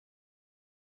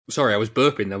Sorry, I was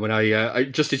burping then when I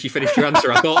just as you finished your answer,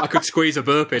 I thought I could squeeze a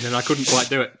burp in and I couldn't quite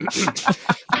do it.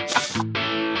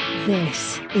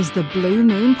 This is the Blue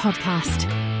Moon Podcast.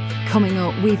 Coming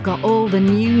up, we've got all the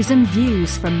news and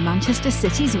views from Manchester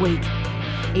City's week.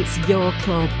 It's your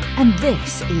club, and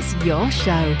this is your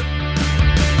show.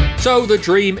 So the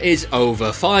dream is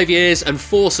over. 5 years and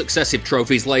 4 successive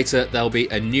trophies later, there'll be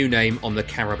a new name on the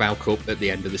Carabao Cup at the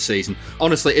end of the season.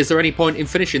 Honestly, is there any point in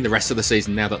finishing the rest of the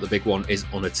season now that the big one is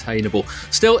unattainable?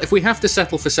 Still, if we have to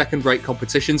settle for second-rate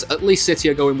competitions, at least City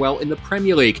are going well in the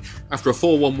Premier League. After a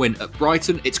 4-1 win at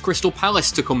Brighton, it's Crystal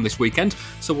Palace to come this weekend,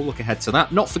 so we'll look ahead to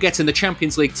that. Not forgetting the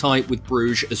Champions League tie with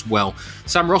Bruges as well.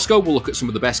 Sam Roscoe will look at some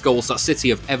of the best goals that City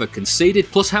have ever conceded,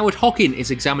 plus Howard Hockin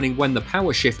is examining when the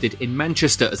power shifted in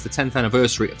Manchester as the 10th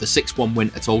anniversary of the 6-1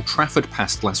 win at Old Trafford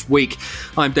passed last week.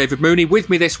 I'm David Mooney. With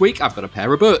me this week, I've got a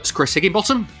pair of Berts, Chris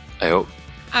Higginbottom. Heyo.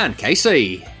 And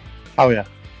Casey. Oh, yeah.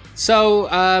 So,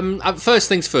 first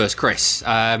things first, Chris.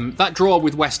 That draw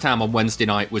with West Ham on Wednesday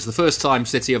night was the first time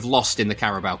City have lost in the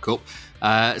Carabao Cup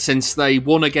since they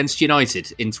won against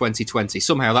United in 2020.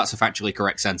 Somehow that's a factually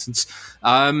correct sentence.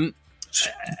 Just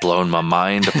blown my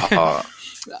mind apart.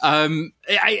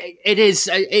 It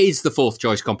is the fourth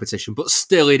choice competition, but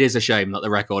still it is a shame that the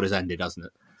record has ended, hasn't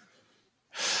it?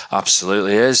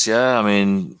 Absolutely is, yeah. I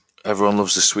mean, everyone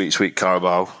loves the sweet, sweet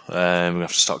Carabao. We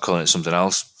have to start calling it something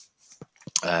else.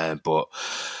 But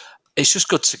it's just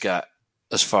good to get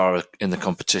as far in the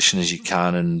competition as you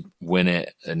can and win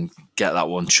it and get that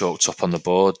one chalked up on the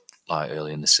board like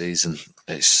early in the season.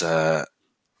 It's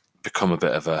become a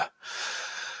bit of a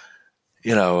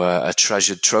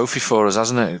treasured trophy for us,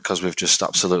 hasn't it? Because we've just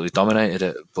absolutely dominated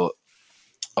it. But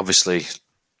obviously,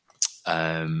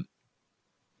 they're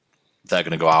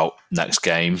going to go out next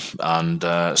game and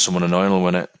someone annoying will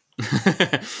win it.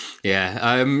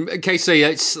 Yeah. Casey,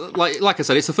 it's like I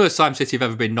said, it's the first time City have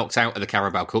ever been knocked out of the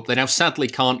Carabao Cup. They now sadly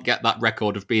can't get that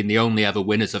record of being the only ever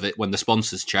winners of it when the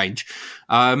sponsors change.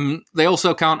 They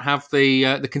also can't have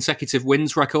the consecutive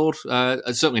wins record,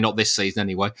 certainly not this season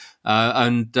anyway.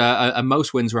 And a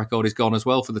most wins record is gone as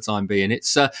well for the time being. It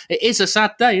is a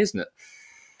sad day, isn't it?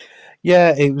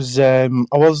 Yeah, it was. I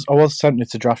was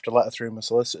tempted to draft a letter through my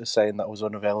solicitor saying that I was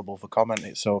unavailable for comment.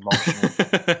 It's so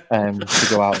emotional to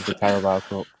go out of the Carabao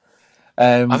Cup.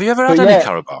 Have you ever had any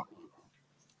Carabao?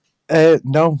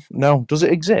 No. Does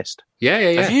it exist?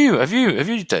 Yeah. Have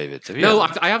you, David? No,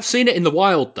 I have seen it in the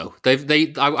wild though.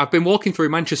 I've been walking through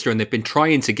Manchester and they've been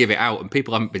trying to give it out, and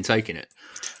people haven't been taking it.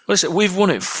 Well, listen, we've won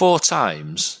it 4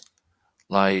 times.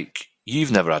 Like,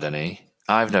 you've never had any.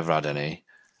 I've never had any.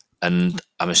 And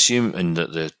I'm assuming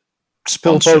that the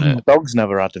sponsor. The dog's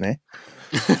never had any.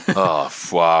 Oh,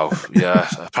 wow. Yeah.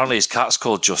 Apparently his cat's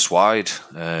called Just Wide.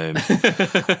 But,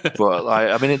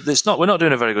 we're not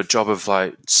doing a very good job of,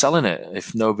 selling it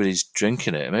if nobody's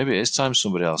drinking it. Maybe it is time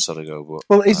somebody else had to go. But,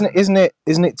 well, isn't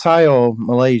it Thai or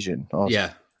Malaysian?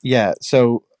 Yeah. Yeah.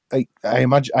 So I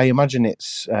imagine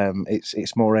it's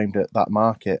more aimed at that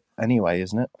market anyway,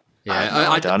 isn't it?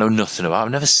 Yeah, I know nothing about it.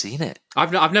 I've never seen it.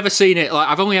 I've never seen it.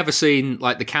 I've only ever seen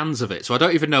the cans of it, so I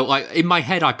don't even know. In my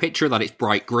head, I picture that it's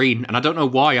bright green, and I don't know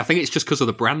why. I think it's just because of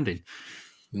the branding.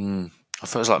 I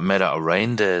thought it was made out of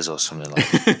reindeers or something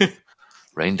like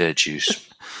reindeer juice.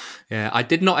 Yeah, I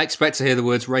did not expect to hear the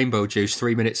words rainbow juice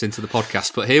 3 minutes into the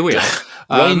podcast, but here we are.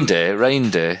 Reindeer.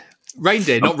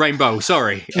 Reindeer, not rainbow.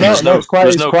 Sorry. No,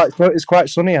 it's quite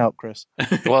sunny out, Chris.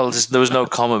 Well, there was no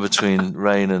comma between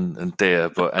rain and deer,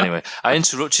 but anyway, I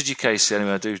interrupted you, Casey.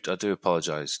 Anyway, I do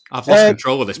apologise. I've lost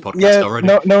control of this podcast already.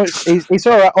 No, it's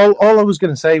all right. All I was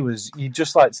going to say was you'd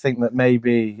just like to think that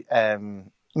maybe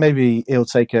he'll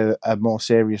take a more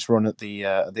serious run at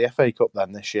the FA Cup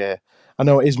then this year. I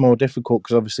know it is more difficult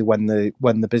because obviously when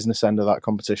the business end of that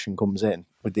competition comes in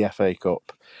with the FA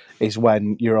Cup is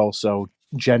when you're also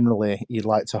generally you'd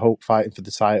like to hope fighting for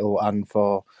the title and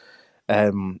for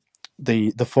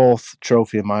the fourth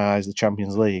trophy in my eyes, the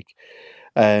Champions League.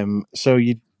 So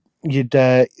you'd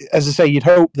as I say, you'd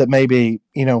hope that maybe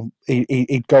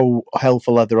he'd go hell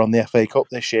for leather on the FA Cup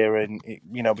this year, and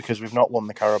because we've not won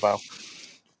the Carabao.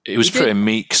 It was pretty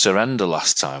meek surrender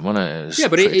last time, wasn't it? It was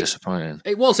pretty disappointing.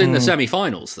 It was in the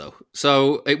semi-finals, though.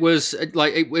 So it was it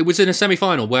was in a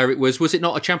semi-final where it was it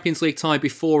not a Champions League tie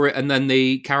before it, and then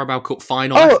the Carabao Cup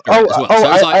final after it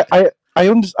as well?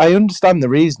 I understand the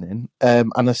reasoning,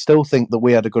 and I still think that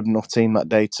we had a good enough team that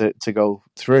day to go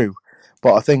through.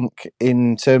 But I think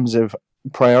in terms of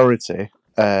priority,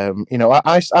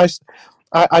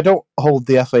 I don't hold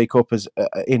the FA Cup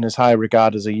in as high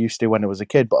regard as I used to when I was a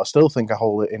kid, but I still think I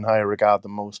hold it in higher regard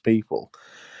than most people.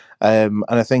 And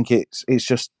I think it's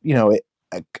just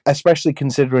especially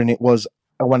considering it was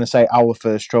when I say our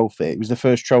first trophy, it was the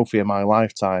first trophy of my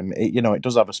lifetime. It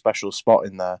does have a special spot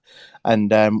in there,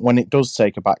 and when it does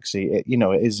take a backseat,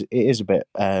 it is a bit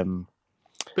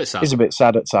sad. It's a bit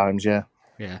sad at times. Yeah.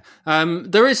 Yeah,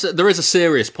 there is a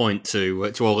serious point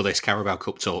to all of this Carabao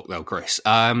Cup talk, though, Chris.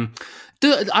 I'm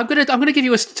gonna give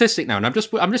you a statistic now, and I'm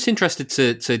just interested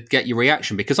to get your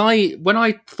reaction, because when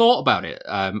I thought about it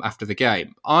after the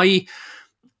game, I'd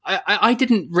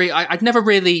never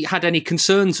really had any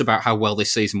concerns about how well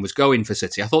this season was going for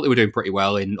City. I thought they were doing pretty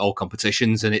well in all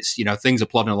competitions, and it's things are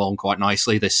plodding along quite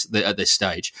nicely at this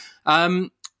stage.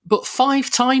 But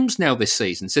 5 times now this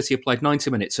season, City have played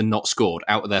 90 minutes and not scored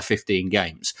out of their 15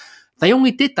 games. They only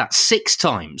did that 6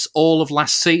 times all of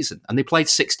last season, and they played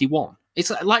 61. It's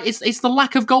the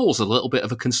lack of goals a little bit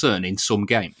of a concern in some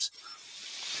games.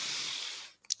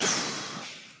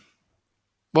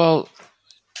 Well,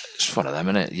 it's one of them,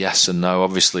 isn't it? Yes and no.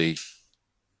 Obviously,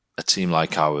 a team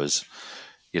like ours,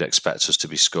 you'd expect us to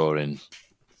be scoring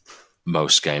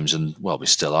most games, and we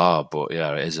still are, but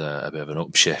yeah, it is a bit of an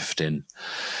upshift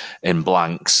in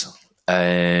blanks.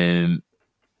 Time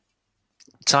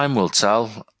will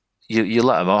tell. You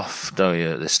let them off, don't you,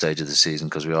 at this stage of the season,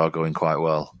 because we are going quite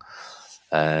well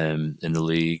in the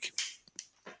league.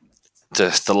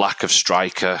 The lack of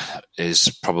striker is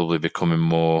probably becoming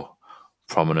more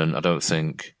prominent. I don't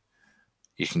think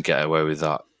you can get away with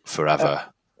that forever.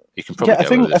 You can probably get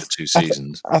away with it for 2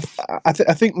 seasons. I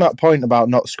think that point about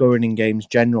not scoring in games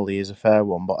generally is a fair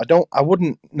one, but I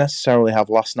wouldn't necessarily have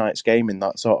last night's game in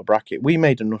that sort of bracket. We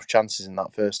made enough chances in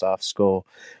that first half to score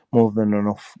more than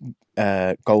enough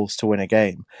goals to win a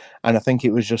game, and I think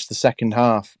it was just the second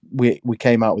half we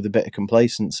came out with a bit of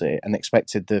complacency and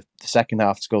expected the second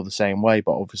half to go the same way,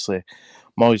 but obviously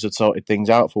Moyes had sorted things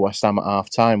out for West Ham at half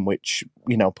time, which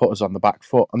put us on the back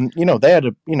foot, and they had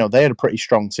a pretty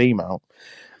strong team out.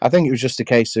 I think it was just a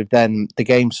case of then the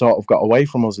game sort of got away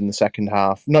from us in the second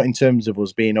half, not in terms of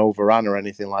us being overrun or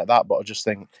anything like that, but I just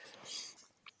think,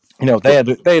 they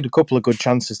had a couple of good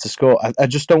chances to score. I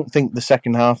just don't think the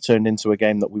second half turned into a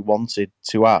game that we wanted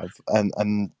to have,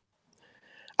 and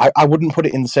I wouldn't put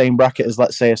it in the same bracket as,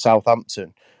 let's say, a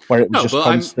Southampton, where it was just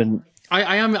constant.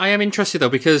 I am interested though,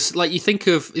 because you think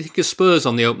of Spurs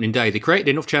on the opening day, they created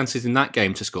enough chances in that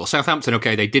game to score. Southampton,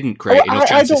 okay, they didn't create enough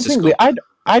chances to score.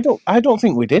 I don't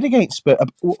think we did against Spurs.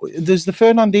 There's the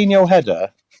Fernandinho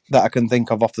header that I can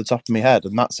think of off the top of my head,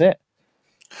 and that's it.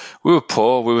 We were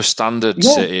poor. We were standard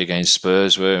City against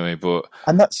Spurs, weren't we? But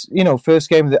and that's first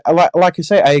game. Like I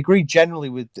say, I agree generally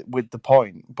with the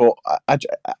point, but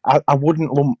I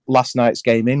wouldn't lump last night's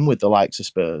game in with the likes of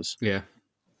Spurs. Yeah.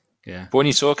 Yeah. But when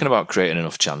you're talking about creating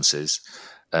enough chances,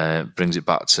 brings it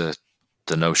back to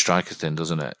the no striker thing,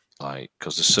 doesn't it?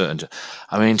 Because there's certain.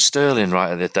 I mean, Sterling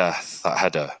right at the death, that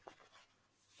header.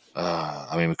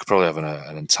 We could probably have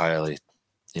an entirely,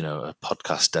 a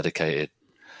podcast dedicated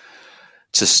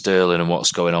to Sterling and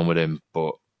what's going on with him.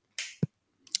 But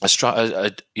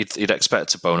you'd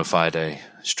expect a bona fide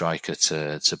striker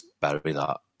to bury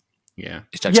that. Yeah,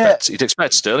 you'd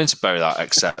expect Sterling to bury that,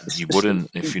 except you wouldn't,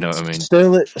 if you know what I mean.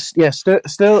 Sterling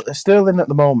at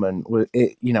the moment,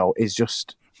 is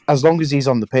just, as long as he's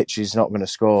on the pitch, he's not going to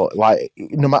score.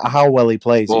 No matter how well he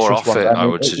plays, or off it, I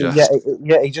would suggest.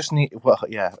 He just need. Well,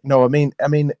 yeah, no, I mean,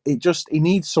 he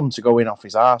needs some to go in off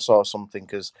his arse or something,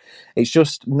 because it's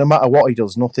just, no matter what he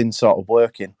does, nothing's sort of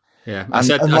working. Yeah, I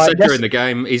said during the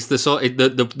game, he's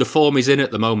the form he's in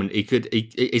at the moment.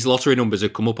 His lottery numbers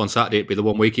had come up on Saturday. It'd be the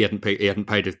one week he hadn't paid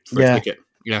for a ticket.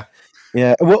 Yeah.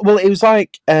 Yeah, well, it was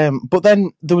but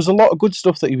then there was a lot of good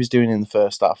stuff that he was doing in the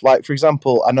first half. Like, for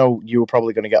example, I know you were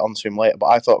probably going to get onto him later, but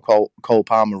I thought Cole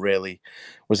Palmer really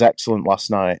was excellent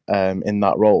last night in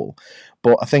that role.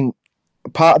 But I think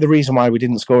part of the reason why we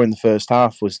didn't score in the first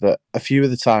half was that a few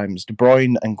of the times De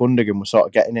Bruyne and Gundogan were sort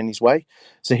of getting in his way.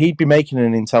 So he'd be making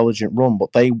an intelligent run,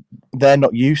 but they're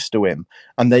not used to him,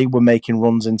 and they were making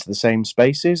runs into the same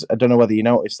spaces. I don't know whether you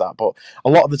noticed that, but a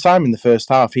lot of the time in the first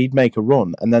half, he'd make a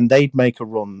run, and then they'd make a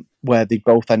run where they'd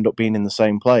both end up being in the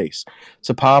same place.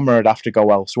 So Palmer would have to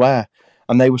go elsewhere,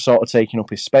 and they were sort of taking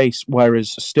up his space,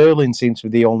 whereas Sterling seemed to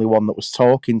be the only one that was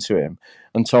talking to him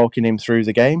and talking him through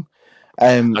the game.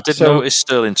 I did notice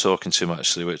Sterling talking to him,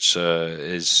 actually, which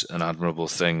is an admirable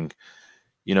thing.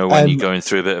 When you're going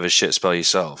through a bit of a shit spell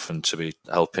yourself, and to be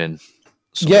helping.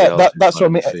 That's what I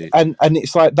mean. And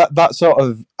it's like that sort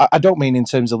of. I don't mean in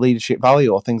terms of leadership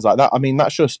value or things like that. I mean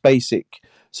that's just basic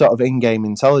sort of in-game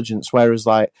intelligence. Whereas,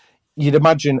 you'd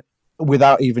imagine,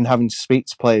 without even having to speak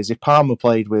to players, if Palmer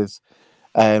played with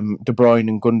De Bruyne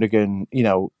and Gundogan,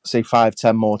 say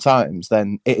 5-10 more times,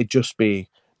 then it'd just be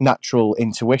natural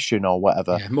intuition or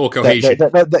whatever. Yeah, more cohesion.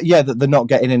 That they're not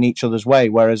getting in each other's way.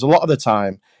 Whereas a lot of the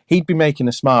time, he'd be making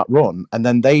a smart run, and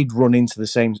then they'd run into the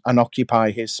same and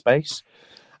occupy his space.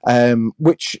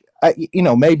 Which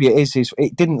maybe it is his.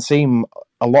 It didn't seem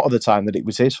a lot of the time that it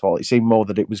was his fault. It seemed more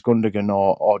that it was Gundogan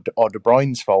or De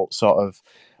Bruyne's fault. Sort of.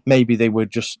 Maybe they were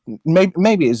just.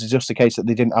 Maybe it was just a case that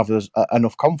they didn't have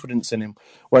enough confidence in him.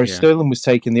 Whereas Sterling was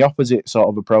taking the opposite sort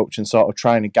of approach and sort of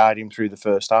trying to guide him through the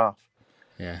first half.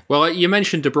 Yeah. Well, you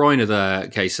mentioned De Bruyne there,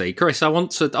 Casey. Chris, I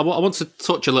want to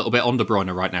touch a little bit on De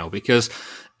Bruyne right now because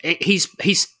he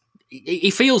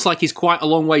feels like he's quite a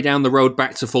long way down the road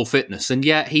back to full fitness, and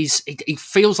yet he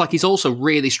feels like he's also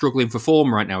really struggling for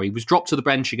form right now. He was dropped to the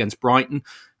bench against Brighton.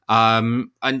 And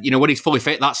when he's fully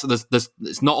fit,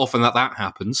 it's not often that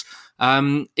happens.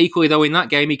 Equally, though, in that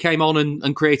game, he came on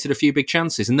and created a few big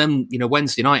chances. And then,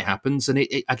 Wednesday night happens, and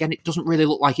it doesn't really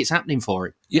look like it's happening for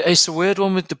him. Yeah, it's a weird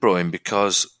one with De Bruyne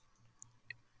because,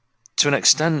 to an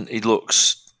extent, he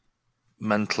looks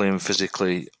mentally and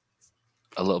physically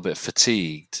a little bit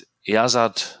fatigued. He has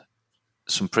had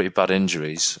some pretty bad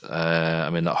injuries.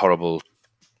 That horrible,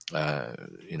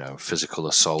 physical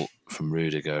assault from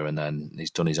Rudiger, and then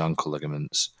he's done his ankle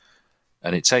ligaments,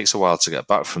 and it takes a while to get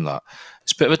back from that.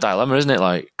 It's a bit of a dilemma, isn't it?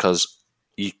 Like, because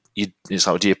it's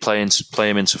like, do you play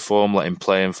him into form, let him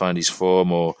play and find his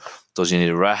form, or does he need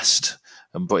a rest?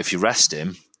 But if you rest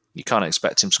him, you can't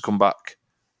expect him to come back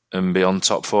and be on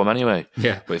top form anyway.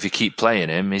 Yeah. But if you keep playing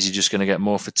him, is he just going to get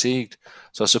more fatigued?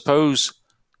 So I suppose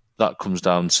that comes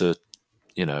down to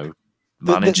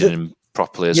managing him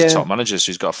properly as a top manager. So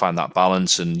he's got to find that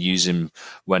balance and use him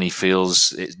when he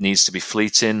feels it needs to be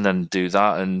fleeting, then do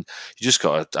that. And you just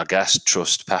got to, I guess,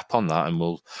 trust Pep on that, and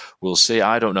we'll see.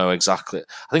 I don't know exactly.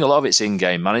 I think a lot of it's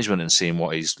in-game management and seeing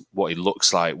what he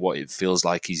looks like, what it feels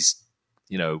like. He's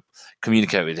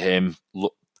communicate with him,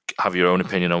 have your own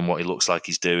opinion on what he looks like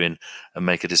he's doing, and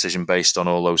make a decision based on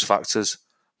all those factors.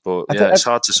 But it's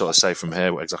hard to sort of say from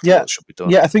here what should be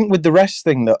done. Yeah, I think with the rest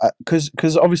thing, that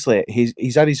because obviously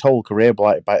he's had his whole career,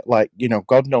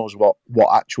 God knows what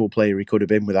actual player he could have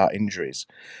been without injuries,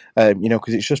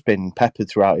 because it's just been peppered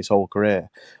throughout his whole career.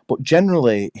 But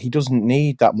generally, he doesn't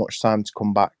need that much time to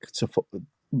come back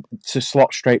to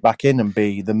slot straight back in and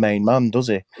be the main man, does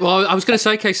he? Well, I was going to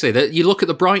say, Casey, that you look at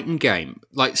the Brighton game,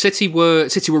 like City were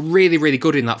really, really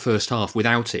good in that first half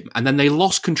without him, and then they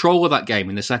lost control of that game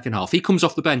in the second half. He comes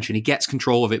off the bench and he gets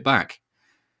control of it back.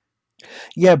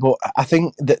 Yeah, but I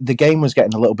think that the game was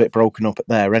getting a little bit broken up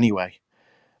there anyway.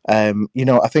 I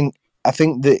think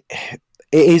that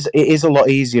it is a lot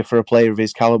easier for a player of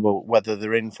his caliber, whether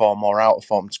they're in form or out of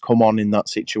form, to come on in that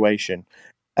situation,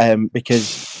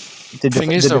 because. The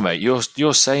thing is, though, mate,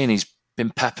 you're saying he's been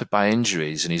peppered by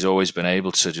injuries and he's always been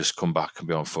able to just come back and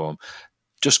be on form.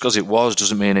 Just because it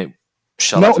doesn't mean it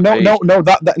shall ever be. No.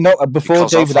 Before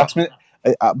David asked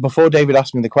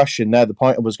me the question, there, the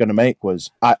point I was going to make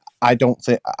was I don't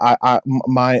think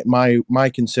my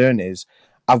concern is,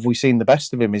 have we seen the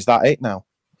best of him? Is that it now?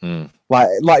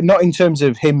 Like not in terms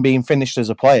of him being finished as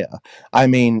a player. I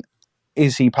mean,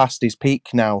 is he past his peak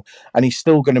now? And he's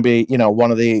still going to be,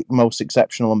 one of the most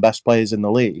exceptional and best players in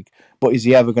the league. But is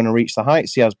he ever going to reach the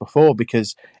heights he has before?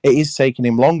 Because it is taking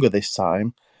him longer this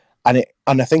time, and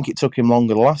I think it took him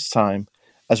longer the last time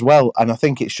as well. And I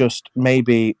think it's just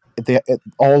maybe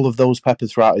all of those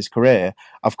peppers throughout his career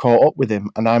have caught up with him.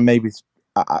 And I'm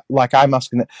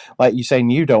asking, like you're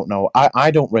saying, you don't know.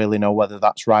 I don't really know whether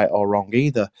that's right or wrong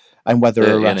either, and whether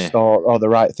a rest or the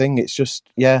right thing. It's just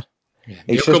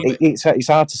it's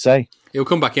hard to say. He'll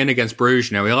come back in against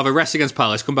Bruges now. He'll have a rest against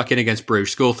Palace, come back in against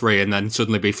Bruges, score 3, and then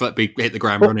suddenly be hit the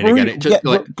ground running again.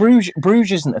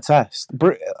 Bruges isn't a test.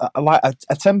 Like a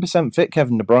 10% fit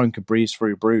Kevin De Bruyne could breeze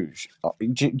through Bruges.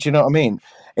 Do you know what I mean?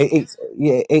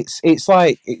 It's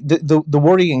like the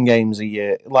worrying games a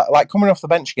year, like coming off the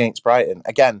bench against Brighton.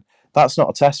 Again, that's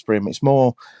not a test for him. It's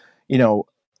more,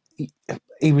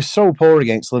 he was so poor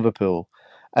against Liverpool,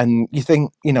 and you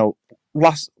think,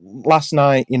 last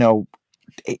night,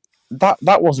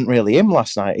 that wasn't really him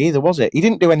last night either, was it? He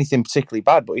didn't do anything particularly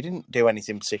bad, but he didn't do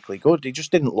anything particularly good. He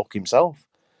just didn't look himself.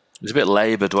 It was a bit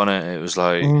laboured, wasn't it? It was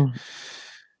like he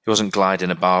wasn't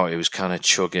gliding about. He was kind of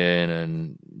chugging,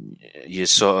 and you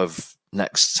sort of,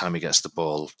 next time he gets the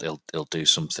ball, he'll do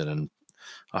something, and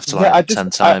after 10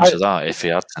 times of that, if he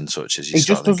had 10 touches, he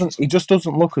just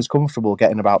doesn't look as comfortable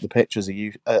getting about the pitch as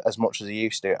much as he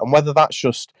used to. And whether that's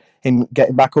just him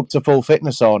getting back up to full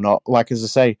fitness or not, like as I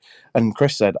say, and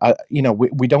Chris said,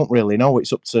 we don't really know.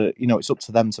 It's up to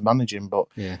them to manage him. But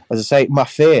as I say, my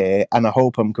fear, and I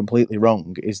hope I'm completely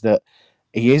wrong, is that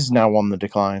he is now on the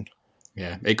decline.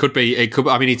 Yeah, it could be. It could.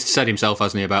 I mean, he said himself,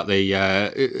 hasn't he, about the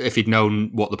if he'd known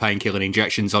what the painkilling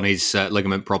injections on his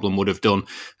ligament problem would have done,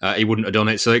 he wouldn't have done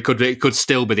it. So it could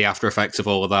still be the after effects of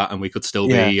all of that, and we could still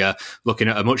be looking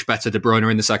at a much better De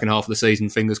Bruyne in the second half of the season.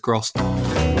 Fingers crossed.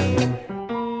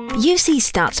 You see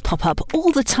stats pop up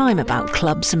all the time about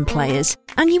clubs and players,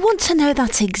 and you want to know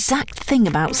that exact thing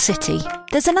about City.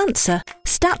 There's an answer.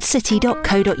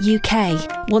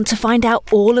 Statscity.co.uk. Want to find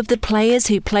out all of the players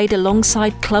who played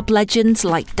alongside club legends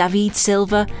like David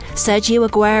Silva, Sergio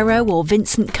Aguero or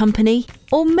Vincent Kompany?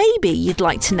 Or maybe you'd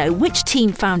like to know which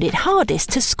team found it hardest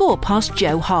to score past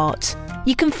Joe Hart.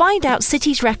 You can find out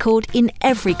City's record in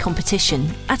every competition,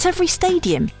 at every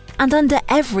stadium, and under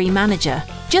every manager.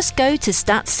 Just go to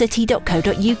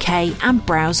statscity.co.uk and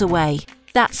browse away.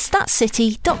 That's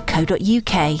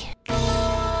statscity.co.uk.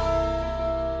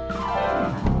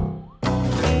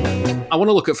 I want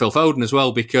to look at Phil Foden as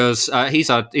well because he's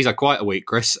had quite a week,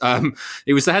 Chris.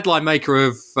 He was the headline maker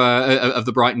of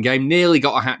the Brighton game, nearly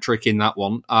got a hat trick in that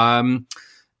one, and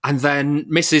then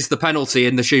misses the penalty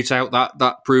in the shootout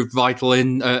that proved vital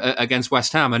in against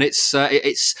West Ham. And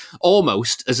it's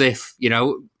almost as if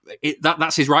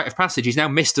that's his rite of passage. He's now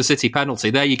missed a City penalty.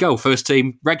 There you go, first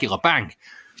team regular, bang.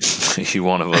 You're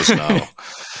one of us now.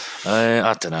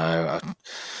 I don't know.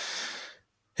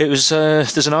 It was.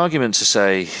 There's an argument to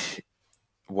say,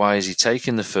 why is he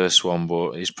taking the first one?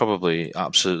 But he's probably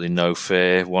absolutely no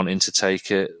fear wanting to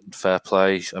take it. Fair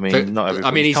play. I mean, not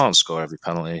everybody. He can't score every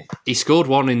penalty. He scored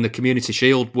one in the Community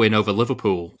Shield win over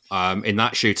Liverpool in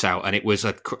that shootout, and it was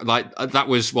that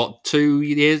was what 3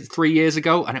 years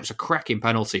ago, and it was a cracking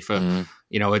penalty for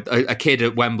a kid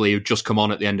at Wembley who'd just come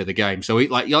on at the end of the game. So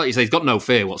like you say, he's got no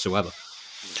fear whatsoever.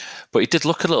 But he did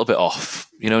look a little bit off.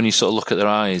 When you sort of look at their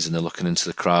eyes and they're looking into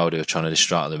the crowd who are trying to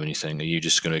distract them, and you think, are you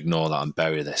just going to ignore that and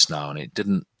bury this now? And it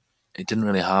didn't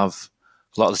really have.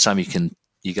 A lot of the time you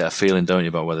get a feeling, don't you,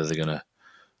 about whether they're going to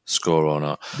score or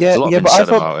not. Yeah, There's a lot been said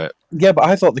about it. Yeah, but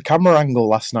I thought the camera angle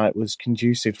last night was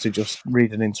conducive to just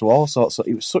reading into all sorts.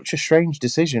 It was such a strange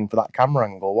decision for that camera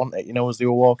angle, wasn't it? As they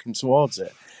were walking towards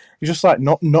it. It was just like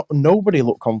nobody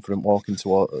looked confident walking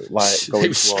toward it was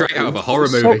straight out of a horror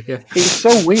movie. It was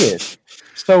so weird.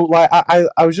 So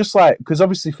I was just like, because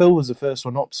obviously Phil was the first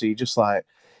one up, so you just like,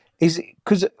 is it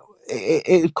because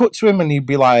it cut to him and he'd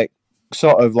be like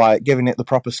sort of like giving it the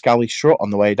proper scally strut on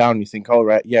the way down. You think, oh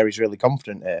right, yeah, he's really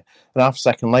confident here. And half a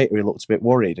second later, he looked a bit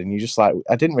worried, and you just like,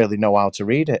 I didn't really know how to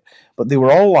read it, but they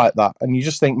were all like that, and you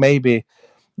just think maybe.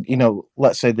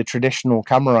 Let's say the traditional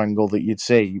camera angle that you'd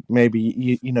see, maybe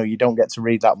you don't get to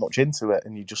read that much into it,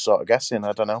 and you're just sort of guessing.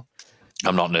 I don't know.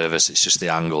 I'm not nervous. It's just the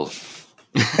angle.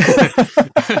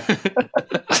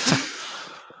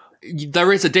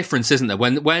 There is a difference, isn't there?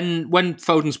 When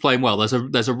Foden's playing well,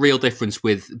 there's a real difference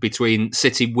between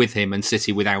City with him and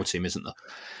City without him, isn't there?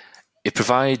 It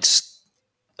provides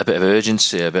a bit of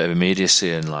urgency, a bit of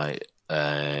immediacy, and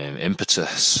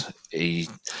impetus. He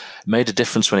made a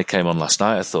difference when he came on last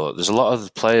night. I thought there's a lot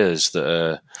of players that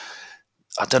are,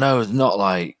 I don't know,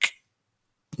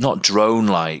 not drone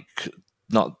like,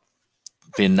 not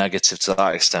being negative to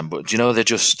that extent, but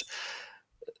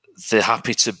they're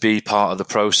happy to be part of the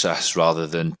process rather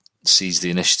than seize the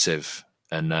initiative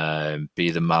and be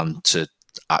the man to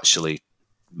actually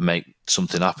make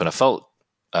something happen. I felt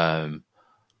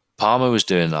Palmer was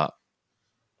doing that.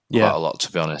 Quite a lot, to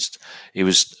be honest. He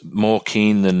was more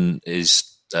keen than his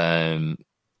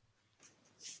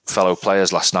fellow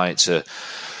players last night to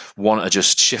want to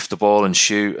just shift the ball and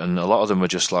shoot, and a lot of them were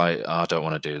just like, I don't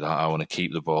want to do that. I want to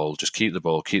keep the ball. Just keep the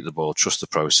ball, trust the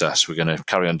process. We're going to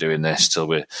carry on doing this till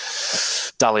we're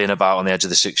dallying about on the edge of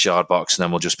the 6-yard box, and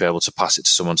then we'll just be able to pass it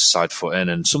to someone to side foot in.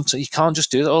 And sometimes you can't just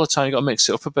do that all the time. You've got to mix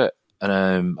it up a bit.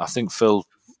 And I think one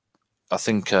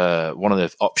of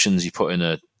the options he put in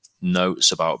a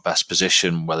notes about best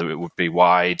position, whether it would be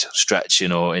wide,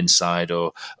 stretching, or inside,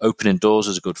 or opening doors,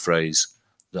 is a good phrase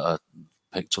that I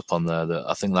picked up on there. That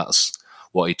I think that's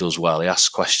what he does well. He asks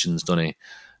questions, doesn't he?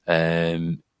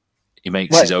 He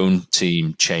makes his own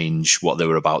team change what they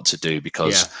were about to do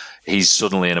because he's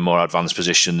suddenly in a more advanced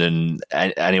position than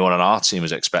anyone on our team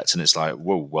was expecting. It's like,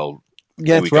 whoa, well,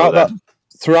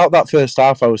 throughout that first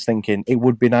half, I was thinking it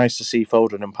would be nice to see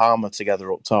Foden and Palmer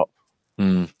together up top.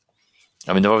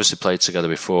 I mean, they've obviously played together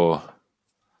before,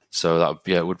 so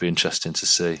it would be interesting to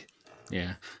see.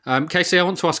 Yeah. Casey, I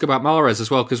want to ask about Mahrez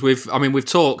as well, because we've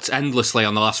talked endlessly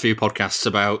on the last few podcasts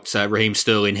about Raheem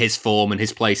Sterling, his form and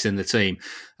his place in the team.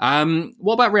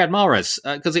 What about Riyad Mahrez?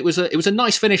 Because it was a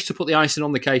nice finish to put the icing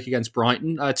on the cake against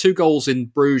Brighton. 2 goals in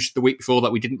Bruges the week before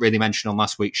that we didn't really mention on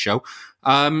last week's show.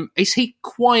 Is he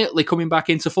quietly coming back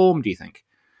into form, do you think?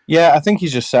 Yeah, I think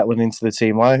he's just settling into the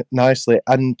team nicely.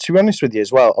 And to be honest with you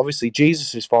as well, obviously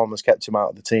Jesus' form has kept him out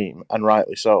of the team, and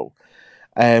rightly so.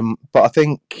 But I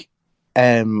think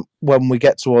when we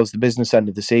get towards the business end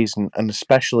of the season, and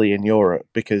especially in Europe,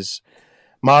 because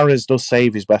Mahrez does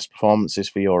save his best performances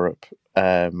for Europe.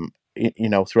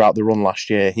 Throughout the run last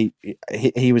year,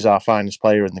 he was our finest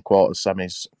player in the quarters,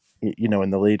 semis, in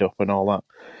the lead up and all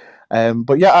that.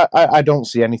 But yeah, I don't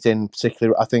see anything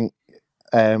particular. I think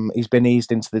he's been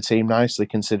eased into the team nicely,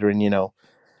 considering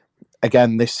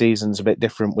again, this season's a bit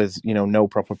different with no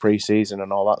proper pre-season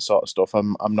and all that sort of stuff.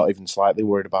 I'm not even slightly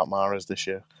worried about Mahrez this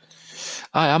year.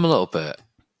 I am a little bit,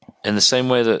 in the same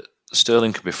way that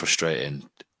Sterling can be frustrating.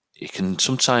 He can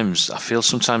sometimes. I feel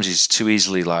sometimes he's too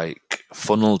easily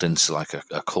funneled into a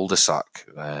cul-de-sac.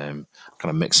 Kind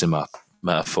of mixing my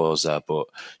metaphors there, but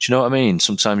do you know what I mean?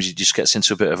 Sometimes he just gets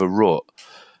into a bit of a rut,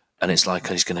 and it's like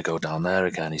he's going to go down there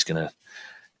again. He's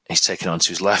taking it onto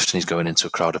his left, and he's going into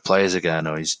a crowd of players again,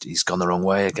 or he's gone the wrong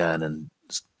way again, and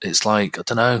it's like, I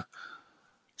don't know.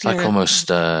 It's like almost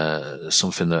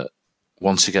something that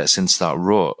once he gets into that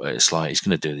rut, it's like he's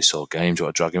going to do this all game. Do you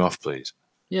want to drag him off, please?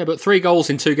 Yeah, but 3 goals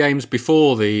in 2 games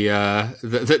before the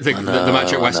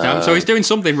match at West Ham, so he's doing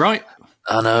something right.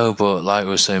 I know, but like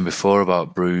we were saying before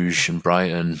about Bruges and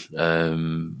Brighton,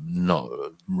 not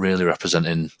really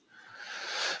representing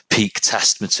peak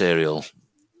test material.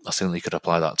 I think they could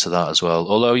apply that to that as well.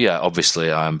 Although, yeah, obviously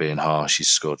I am being harsh. He's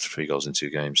scored 3 goals in 2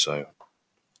 games, so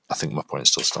I think my point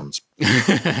still stands.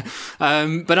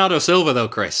 Bernardo Silva, though,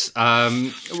 Chris.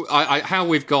 How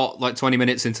we've got 20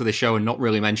 minutes into the show and not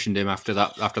really mentioned him after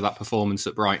that performance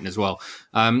at Brighton as well.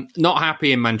 Not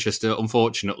happy in Manchester,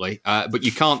 unfortunately, but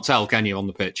you can't tell, can you, on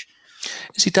the pitch?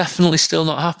 Is he definitely still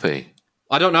not happy?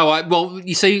 I don't know. Well,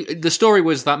 you see, the story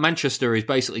was that Manchester is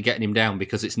basically getting him down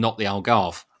because it's not the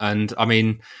Algarve. And, I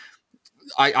mean,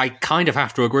 I kind of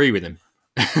have to agree with him.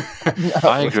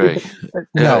 I agree.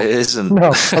 No, it isn't.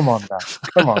 No, come on now.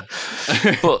 Come on.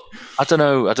 But I don't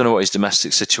know what his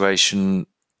domestic situation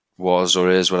was or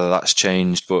is, whether that's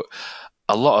changed. But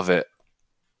a lot of it,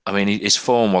 I mean, his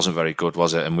form wasn't very good,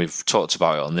 was it? And we've talked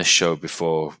about it on this show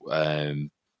before,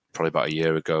 probably about a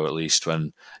year ago at least,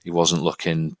 when he wasn't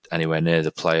looking anywhere near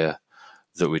the player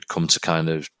that we'd come to kind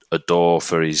of adore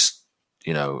for his,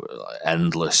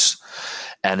 endless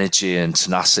energy and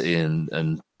tenacity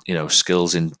and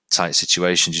skills in tight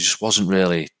situations. He just wasn't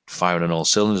really firing on all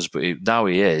cylinders, but now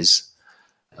he is.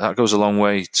 That goes a long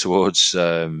way towards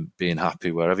being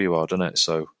happy wherever you are, doesn't it?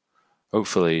 So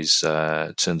hopefully he's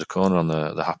turned the corner on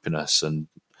the happiness and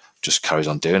just carries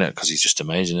on doing it, because he's just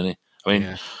amazing, isn't he? I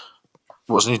mean,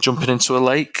 wasn't he jumping into a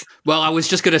lake? Well, I was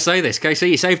just going to say this,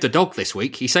 Casey. He saved a dog this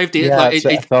week. He saved it. Yeah, I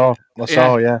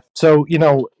saw. Yeah. So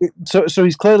so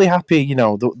he's clearly happy.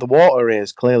 The water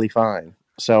is clearly fine.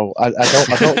 So I don't.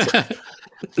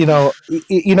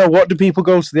 What do people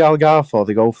go to the Algarve for?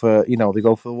 They go for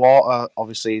the water.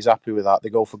 Obviously, he's happy with that. They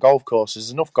go for golf courses.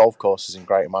 There's enough golf courses in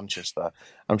Greater Manchester.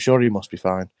 I'm sure he must be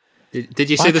fine. Did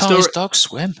you see the story? Why can't his dog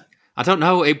swim? I don't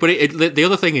know, but the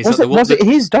other thing is... Was it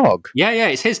his dog? Yeah,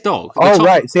 it's his dog.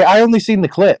 Right. See, I only seen the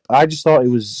clip. I just thought it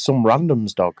was some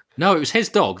random's dog. No, it was his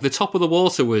dog. The top of the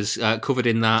water was covered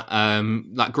in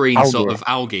that green algae. Sort of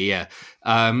algae, yeah.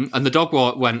 And the dog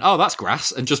went, oh, that's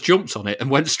grass, and just jumped on it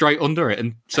and went straight under it.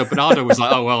 And so Bernardo was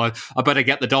like, oh, well, I better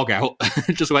get the dog out.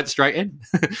 Just went straight in.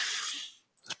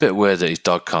 It's a bit weird that his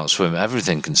dog can't swim.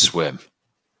 Everything can swim.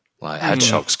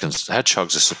 Hedgehogs are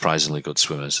surprisingly good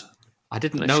swimmers. I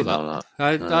didn't know that.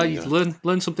 You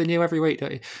learn something new every week,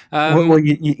 don't you? Well,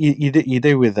 you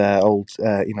do with old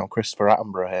Christopher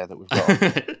Attenborough here that we've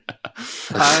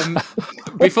got.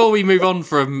 Before we move on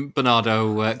from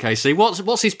Bernardo, Casey,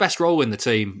 what's his best role in the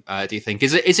team? Do you think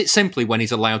is it simply when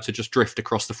he's allowed to just drift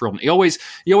across the front? He always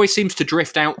seems to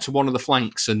drift out to one of the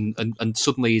flanks and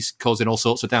suddenly he's causing all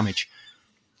sorts of damage.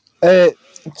 To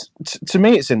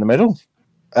me, it's in the middle.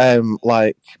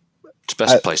 It's the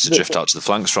best place to drift out to the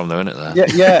flanks from, though, isn't it? There.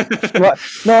 Yeah.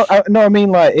 I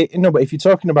mean, but if you're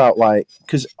talking about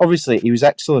because obviously he was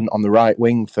excellent on the right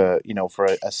wing for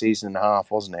a season and a half,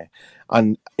 wasn't he?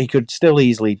 And he could still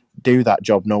easily do that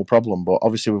job, no problem. But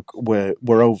obviously we're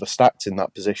overstacked in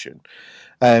that position.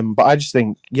 But I just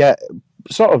think,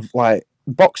 sort of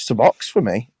box to box for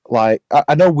me. I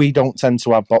know we don't tend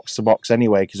to have box to box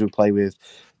anyway because we play with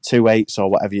 2-8s or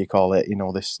whatever you call it,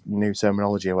 this new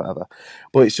terminology or whatever.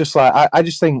 But it's just I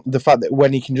just think the fact that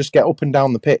when he can just get up and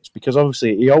down the pitch, because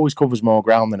obviously he always covers more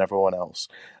ground than everyone else,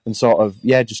 and sort of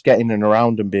just get in and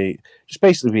around and just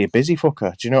basically be a busy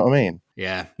fucker. Do you know what I mean?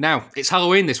 Yeah. Now, it's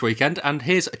Halloween this weekend, and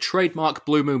here's a trademark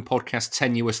Blue Moon podcast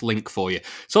tenuous link for you.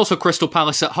 It's also Crystal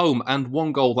Palace at home, and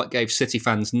one goal that gave City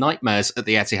fans nightmares at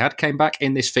the Etihad came back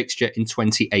in this fixture in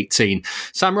 2018.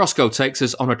 Sam Roscoe takes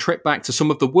us on a trip back to some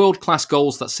of the world-class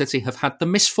goals that City have had the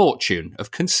misfortune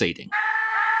of conceding.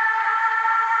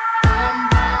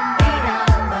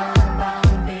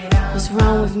 What's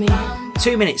wrong with me?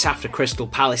 2 minutes after Crystal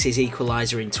Palace's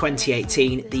equaliser in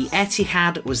 2018, the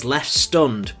Etihad was left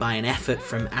stunned by an effort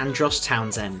from Andros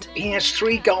Townsend. He has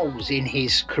 3 goals in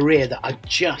his career that are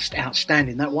just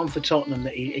outstanding. That one for Tottenham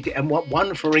and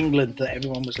one for England that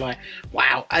everyone was like,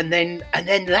 wow. And then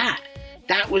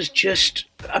that was just,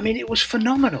 I mean, it was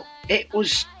phenomenal. It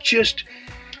was just,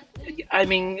 I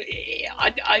mean,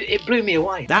 it blew me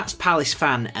away. That's Palace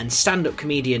fan and stand-up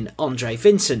comedian Andre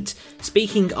Vincent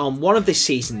speaking on one of this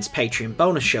season's Patreon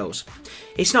bonus shows.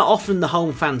 It's not often the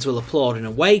home fans will applaud an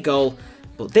away goal,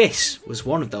 but this was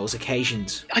one of those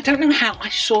occasions. I don't know how I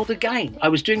saw the game. I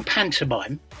was doing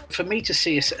pantomime. For me to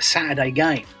see a Saturday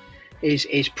game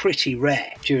is pretty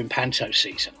rare during panto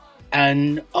season.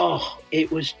 And,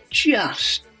 it was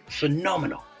just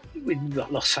phenomenal. We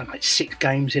lost something like 6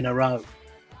 games in a row.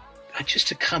 Just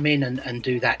to come in and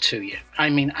do that to you. I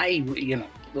mean, A,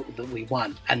 that we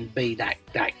won, and B,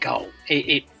 that goal.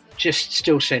 It just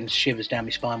still sends shivers down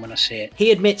my spine when I see it.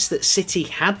 He admits that City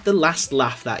had the last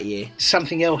laugh that year.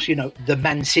 Something else, the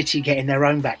Man City getting their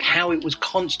own back, how it was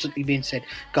constantly being said,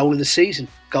 goal of the season,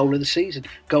 goal of the season,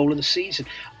 goal of the season.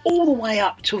 All the way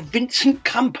up to Vincent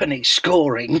Kompany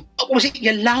scoring. Was it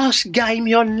your last game,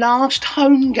 your last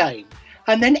home game?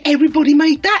 And then everybody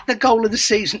made that the goal of the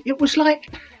season. It was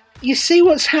like, you see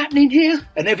what's happening here?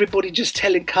 And everybody just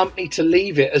telling Kompany to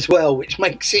leave it as well, which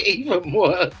makes it even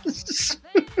worse.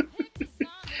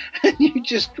 And you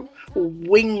just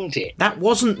winged it. That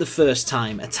wasn't the first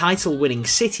time a title-winning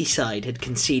City side had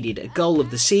conceded a goal of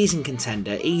the season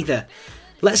contender either.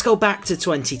 Let's go back to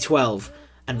 2012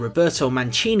 and Roberto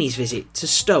Mancini's visit to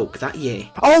Stoke that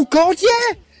year. Oh, God,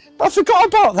 yeah! I forgot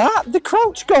about that. The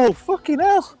crouch goal. Fucking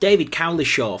hell. David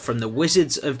Cowlishaw from the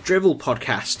Wizards of Drivel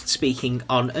podcast speaking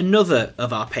on another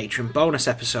of our Patreon bonus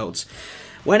episodes.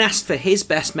 When asked for his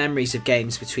best memories of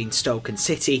games between Stoke and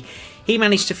City, he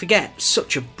managed to forget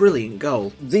such a brilliant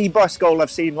goal. The best goal I've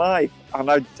seen live,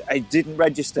 and I didn't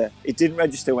register. It didn't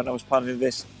register when I was planning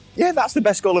this. Yeah, that's the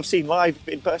best goal I've seen live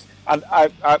in person. And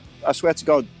I swear to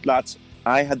God, lads,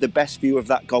 I had the best view of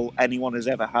that goal anyone has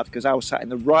ever had because I was sat in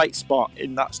the right spot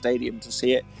in that stadium to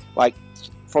see it, like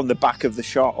from the back of the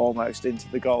shot almost into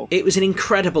the goal. It was an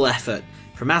incredible effort.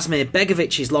 From Asmir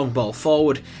Begovic's long ball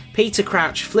forward, Peter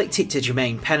Crouch flicked it to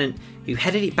Jermaine Pennant, who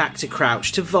headed it back to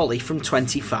Crouch to volley from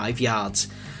 25 yards.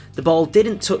 The ball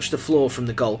didn't touch the floor from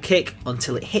the goal kick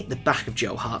until it hit the back of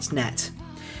Joe Hart's net.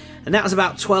 And that was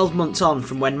about 12 months on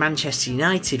from when Manchester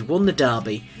United won the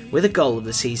derby with a goal of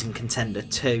the season contender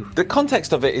too. The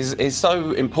context of it is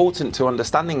so important to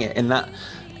understanding it in that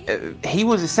he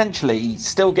was essentially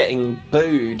still getting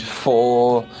booed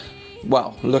for,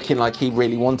 well, looking like he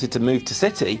really wanted to move to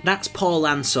City. That's Paul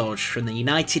Ansorge from the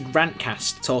United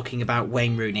Rantcast talking about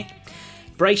Wayne Rooney.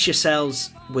 Brace yourselves,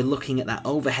 we're looking at that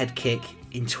overhead kick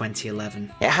in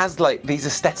 2011. It has like these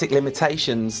aesthetic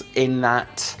limitations in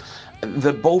that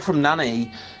the ball from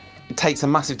Nani takes a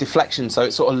massive deflection, so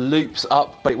it sort of loops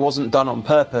up, but it wasn't done on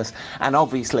purpose, and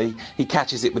obviously he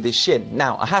catches it with his shin.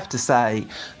 Now, I have to say,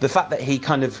 the fact that he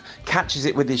kind of catches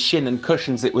it with his shin and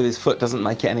cushions it with his foot doesn't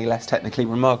make it any less technically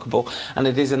remarkable, and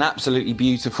it is an absolutely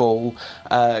beautiful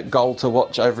goal to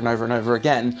watch over and over and over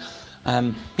again.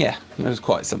 Yeah, it was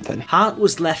quite something. Hart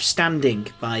was left standing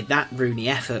by that Rooney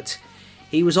effort.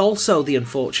 He was also the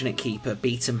unfortunate keeper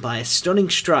beaten by a stunning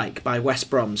strike by West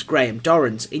Brom's Graham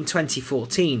Dorrans in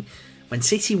 2014 when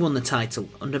City won the title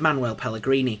under Manuel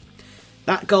Pellegrini.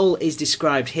 That goal is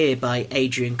described here by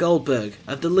Adrian Goldberg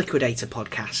of the Liquidator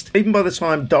podcast. Even by the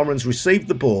time Dorrans received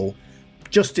the ball,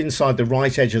 just inside the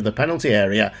right edge of the penalty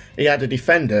area, he had a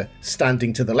defender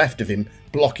standing to the left of him,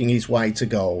 blocking his way to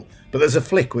goal. But there's a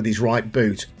flick with his right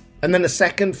boot, and then a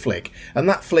second flick, and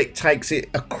that flick takes it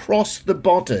across the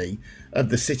body of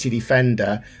the City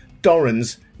defender.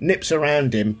 Dorrans nips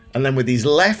around him, and then with his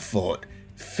left foot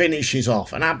finishes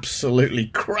off an absolutely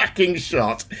cracking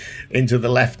shot into the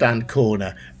left-hand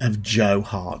corner of Joe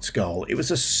Hart's goal. It was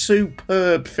a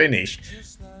superb finish,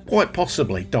 quite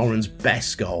possibly Dorrans'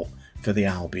 best goal for the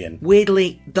Albion.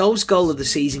 Weirdly, those goal of the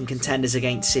season contenders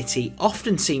against City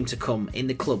often seem to come in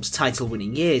the club's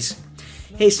title-winning years.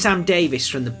 Here's Sam Davis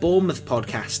from the Bournemouth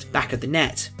podcast, Back of the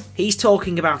Net. He's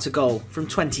talking about a goal from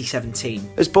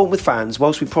 2017. As Bournemouth fans,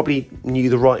 whilst we probably knew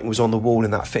the writing was on the wall in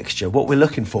that fixture, what we're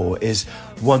looking for is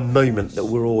one moment that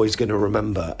we're always going to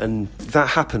remember, and that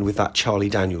happened with that Charlie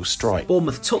Daniels strike.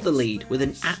 Bournemouth took the lead with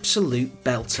an absolute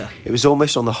belter. It was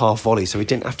almost on the half volley, so he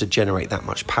didn't have to generate that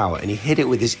much power, and he hit it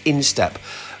with his instep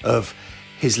of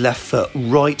his left foot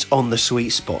right on the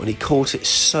sweet spot, and he caught it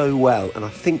so well, and I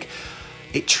think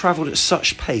it travelled at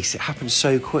such pace, it happened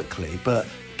so quickly, but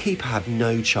keeper had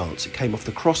no chance. It came off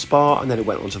the crossbar and then it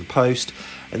went onto the post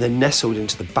and then nestled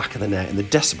into the back of the net, and the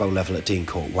decibel level at Dean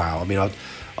Court, wow. I mean, I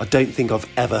don't think I've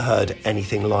ever heard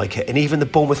anything like it. And even the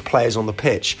Bournemouth players on the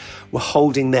pitch were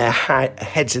holding their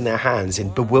heads in their hands in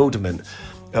bewilderment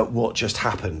at what just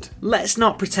happened. Let's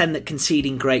not pretend that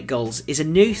conceding great goals is a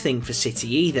new thing for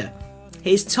City either.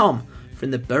 Here's Tom from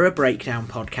the Borough Breakdown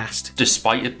podcast.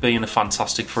 Despite it being a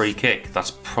fantastic free kick,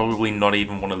 that's probably not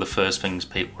even one of the first things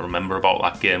people remember about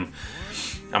that game.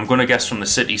 I'm going to guess from the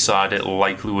City side it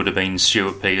likely would have been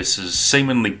Stuart Pearce's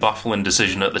seemingly baffling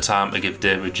decision at the time to give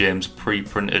David James a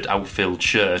pre-printed outfield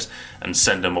shirt and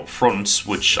send him up front,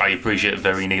 which I appreciate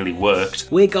very nearly worked.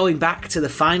 We're going back to the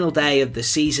final day of the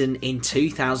season in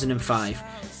 2005,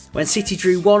 when City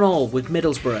drew 1-1 with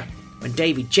Middlesbrough, when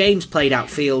David James played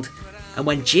outfield, and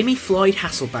when Jimmy Floyd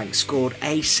Hasselbank scored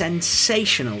a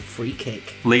sensational free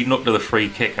kick. Leading up to the free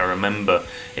kick, I remember,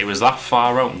 it was that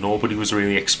far out, nobody was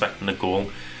really expecting a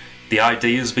goal. The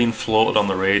idea's been floated on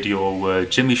the radio where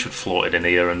Jimmy should float it in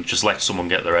here and just let someone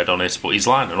get their head on it, but he's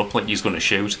lining up like he's going to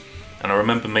shoot. And I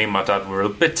remember me and my dad were a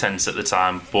bit tense at the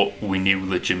time, but we knew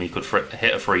that Jimmy could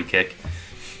hit a free kick.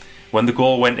 When the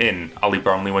goal went in, Ali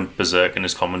Brownlee went berserk in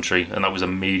his commentary, and that was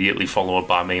immediately followed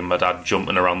by me and my dad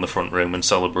jumping around the front room in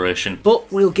celebration. But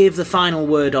we'll give the final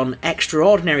word on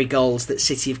extraordinary goals that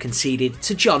City have conceded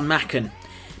to John Macken.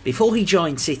 Before he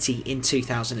joined City in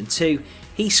 2002,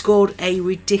 he scored a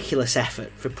ridiculous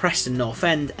effort for Preston North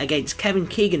End against Kevin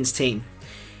Keegan's team.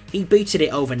 He booted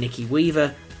it over Nicky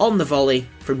Weaver on the volley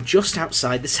from just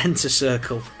outside the centre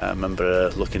circle. I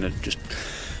remember looking at just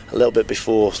a little bit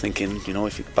before, thinking, you know,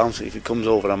 if he bounces it, if he comes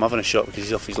over, I'm having a shot because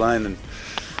he's off his line, and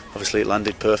obviously it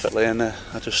landed perfectly, and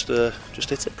I just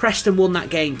hit it. Preston won that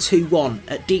game 2-1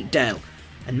 at Deepdale,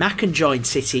 and Macken joined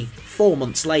City 4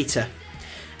 months later.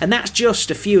 And that's just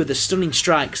a few of the stunning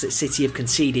strikes that City have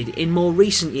conceded in more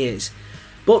recent years.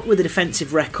 But with the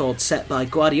defensive record set by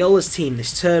Guardiola's team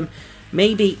this term,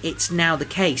 maybe it's now the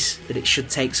case that it should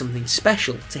take something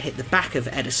special to hit the back of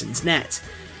Ederson's net.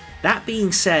 That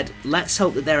being said, let's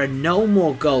hope that there are no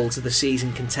more goals of the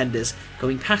season contenders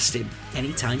going past him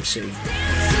anytime soon.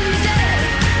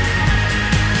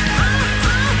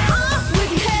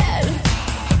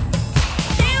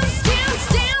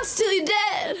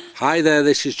 Hi there,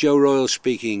 this is Joe Royal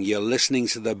speaking. You're listening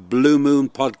to the Blue Moon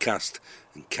podcast,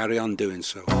 and carry on doing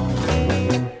so.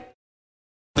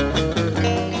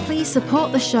 Please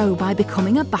support the show by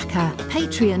becoming a backer.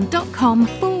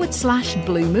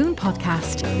 Patreon.com/Blue Moon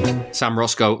Podcast. Sam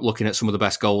Roscoe looking at some of the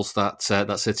best goals that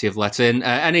City have let in.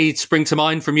 Any spring to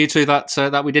mind from you two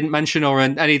that we didn't mention, or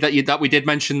any that we did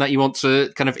mention that you want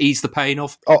to kind of ease the pain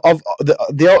of?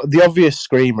 The obvious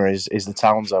screamer is the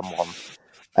Townsend one.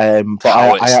 But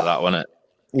that wasn't it?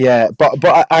 Yeah, but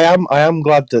I am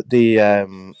glad that the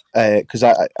because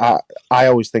I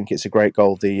always think it's a great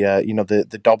goal.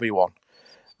 The Dobby one.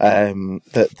 I'm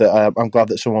glad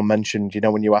that someone mentioned,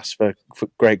 when you ask for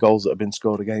great goals that have been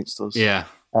scored against us. Yeah.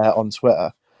 On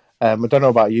Twitter. I don't know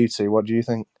about you two. What do you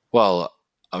think? Well,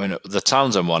 I mean, the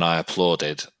Townsend one I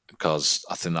applauded because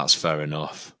I think that's fair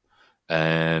enough.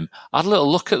 I had a little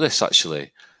look at this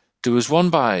actually. There was one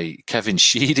by Kevin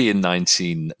Sheedy in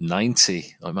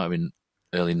 1990, or it might have been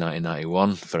early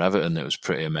 1991 for Everton. It was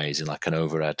pretty amazing, like an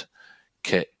overhead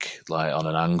kick, like on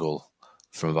an angle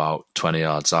from about 20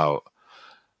 yards out.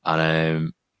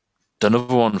 And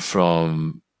another one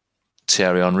from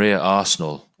Thierry Henry at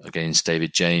Arsenal against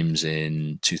David James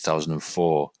in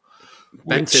 2004.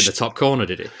 Bent in the top corner,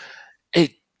 did it?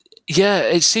 It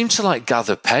seemed to like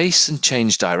gather pace and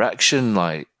change direction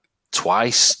like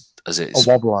twice. As it's a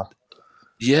wobbler.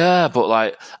 Yeah, but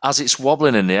like as it's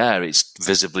wobbling in the air, it's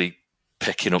visibly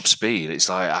picking up speed. It's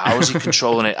like, how is he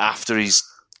controlling it after he's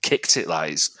kicked it?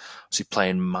 Like, is he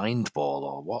playing mind ball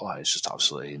or what? Like, it's just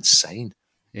absolutely insane.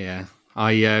 Yeah.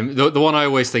 The one I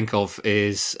always think of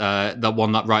is that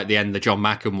one that right at the end, the John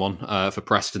Macken one for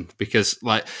Preston, because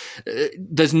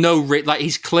there's no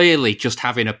he's clearly just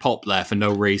having a pop there for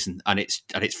no reason, and it's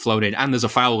flown in, and there's a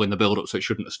foul in the build up, so it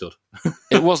shouldn't have stood.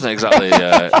 It wasn't exactly.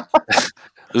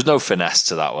 There's no finesse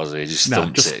to that, was it? He just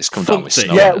thumped it. It's come down with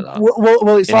snow. Yeah,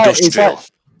 well, it's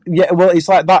Yeah, well, it's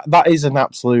like that. That is an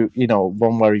absolute,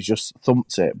 one where he just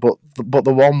thumped it. But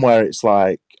the one where it's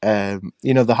like, the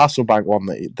Hasselbank one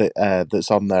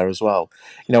that's on there as well.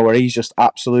 Where he's just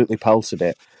absolutely pelted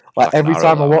it. Like every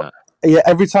time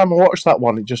every time I watch that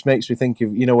one, it just makes me think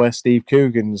of where Steve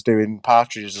Coogan's doing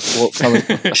Partridge's as well.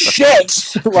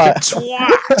 Shit, like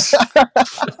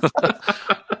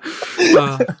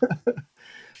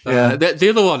The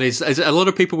other one is a lot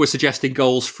of people were suggesting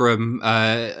goals from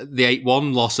the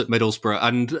 8-1 loss at Middlesbrough,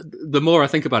 and the more I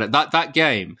think about it, that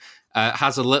game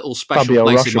has a little special Fabio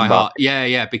place in my Rauschenbach. heart.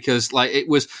 Yeah, because like it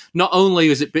was not only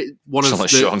was it one of like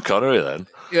Sean Connery then.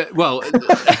 Yeah, well, Fabio,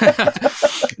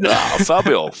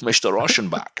 Mr.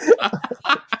 Rauschenbach.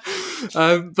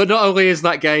 But not only is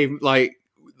that game like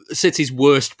City's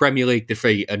worst Premier League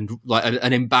defeat and like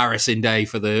an embarrassing day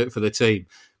for the team,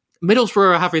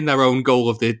 Middlesbrough are having their own goal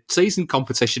of the season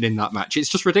competition in that match. It's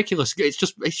just ridiculous. It's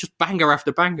just banger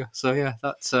after banger. So yeah,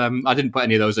 that's I didn't put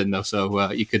any of those in though.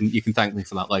 So you can thank me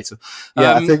for that later.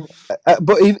 Yeah, I think,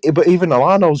 but even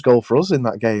Alano's goal for us in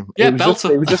that game, yeah,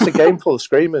 it was just a game full of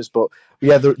screamers. But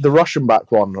yeah, the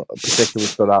Rauschenbach one particularly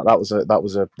stood out. That was a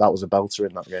belter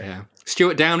in that game. Yeah.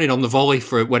 Stuart Downing on the volley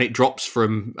for when it drops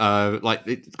from like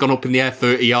it's gone up in the air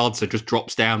 30 yards, so it just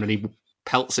drops down and he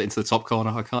pelts it into the top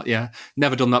corner. I can't. Yeah,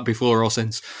 never done that before or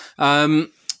since. Right,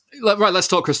 let's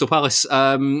talk Crystal Palace.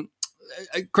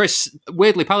 Chris,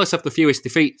 weirdly, Palace have the fewest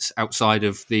defeats outside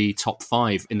of the top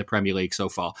 5 in the Premier League so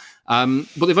far. But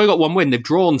they've only got one win. They've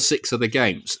drawn 6 other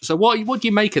games. So what do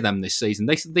you make of them this season?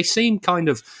 They seem kind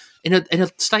of in a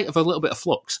state of a little bit of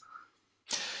flux.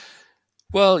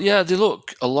 Well, yeah, they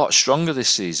look a lot stronger this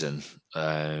season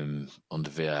under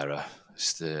Vieira.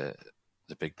 It's the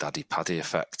big daddy Paddy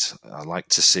effect. I like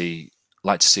to see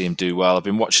him do well. I've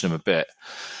been watching him a bit.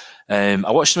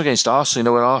 I watched him against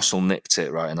Arsenal. Where Arsenal nicked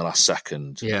it right in the last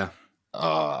second. Yeah,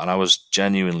 and I was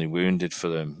genuinely wounded for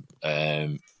them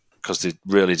because they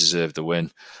really deserved the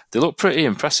win. They looked pretty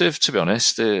impressive, to be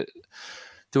honest. They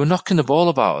were knocking the ball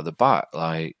about at the back.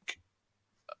 Like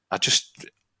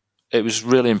it was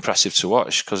really impressive to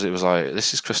watch because it was like,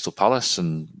 this is Crystal Palace,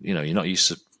 and you're not used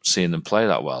to seeing them play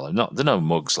that well. And they're no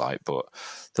mugs, but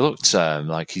they looked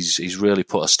like he's really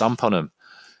put a stamp on them.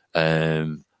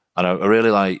 And I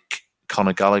really like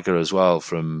Conor Gallagher as well.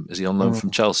 Is he on loan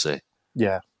from Chelsea?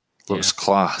 Yeah, looks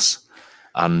class.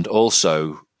 And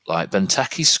also like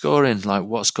Benteke's scoring. Like,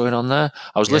 what's going on there?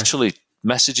 I was literally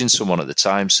messaging someone at the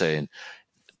time saying,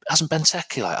 hasn't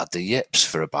Benteke had the yips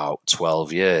for about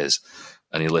 12 years?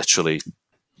 And he literally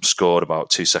scored about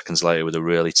 2 seconds later with a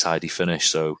really tidy finish.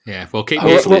 So yeah,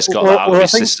 hopefully he's got that out of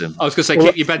his system. I was going to say,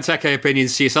 keep your Benteke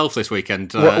opinions to yourself this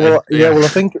weekend.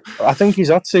 I think he's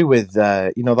had to with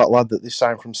that lad that they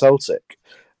signed from Celtic.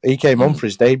 He came on for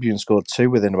his debut and scored 2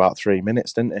 within about 3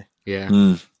 minutes, didn't he?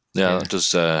 Yeah. Yeah, that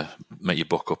does make you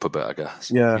buck up a bit, I guess.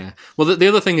 Yeah. Well, the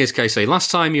other thing is, Casey, last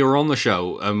time you were on the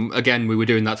show, again, we were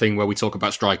doing that thing where we talk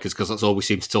about strikers because that's all we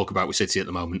seem to talk about with City at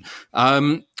the moment.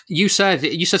 You said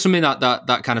something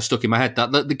that kind of stuck in my head,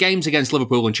 that the games against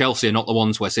Liverpool and Chelsea are not the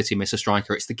ones where City miss a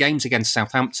striker. It's the games against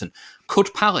Southampton.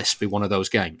 Could Palace be one of those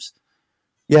games?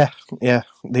 Yeah,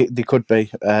 they could be,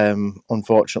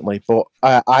 unfortunately. But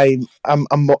I'm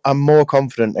more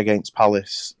confident against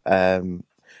Palace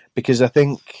because I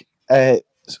think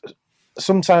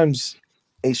sometimes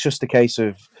it's just a case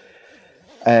of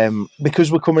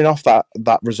because we're coming off that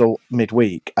result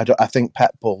midweek. I think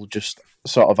Pep will just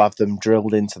sort of have them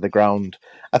drilled into the ground.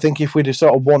 I think if we'd have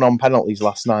sort of won on penalties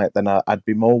last night, then I'd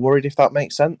be more worried, if that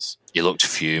makes sense. He looked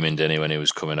fuming, didn't he, when he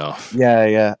was coming off?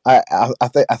 Yeah. I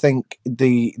think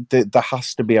there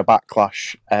has to be a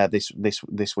backlash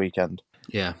this weekend.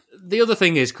 Yeah. The other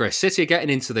thing is, Chris, City are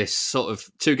getting into this sort of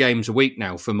 2 games a week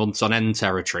now for months on end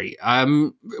territory.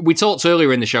 We talked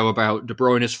earlier in the show about De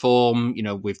Bruyne's form.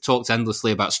 We've talked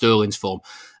endlessly about Sterling's form.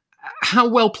 How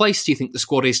well placed do you think the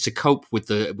squad is to cope with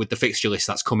the fixture list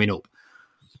that's coming up?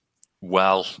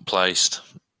 Well placed.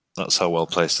 That's how well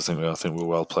placed I think we are. I think we're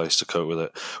well placed to cope with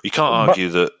it. You can't argue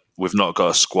that we've not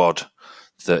got a squad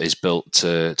that is built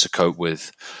to cope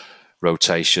with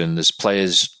rotation. There's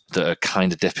players that are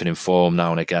kind of dipping in form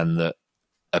now and again that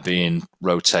are being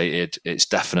rotated. It's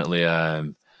definitely,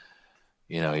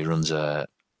 he runs a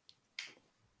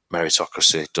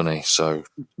meritocracy, doesn't he? So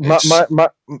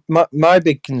my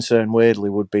big concern, weirdly,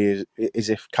 would be is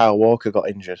if Kyle Walker got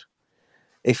injured.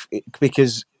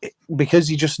 Because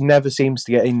he just never seems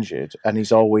to get injured, and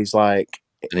he's always like,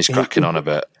 and he's cracking on a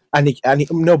bit. And there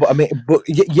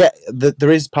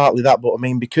is partly that, but I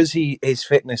mean, because his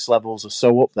fitness levels are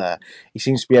so up there, he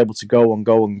seems to be able to go and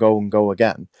go and go and go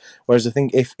again. Whereas I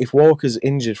think if Walker's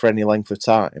injured for any length of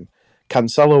time,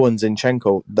 Cancelo and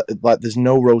Zinchenko, like there's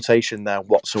no rotation there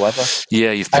whatsoever.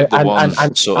 Yeah, you've picked the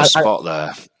one sort of spot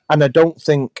there. And I don't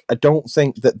think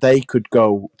that they could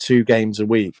go 2 games a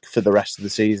week for the rest of the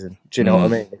season. Do you know what I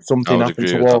mean? If something happened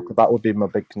to Walker, that would be my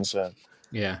big concern.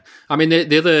 Yeah, I mean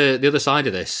the other side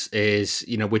of this is,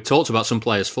 you know, we talked about some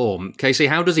players' form. Casey,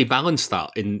 how does he balance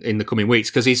that in the coming weeks?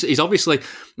 Because he's obviously,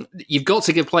 you've got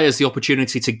to give players the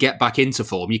opportunity to get back into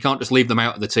form. You can't just leave them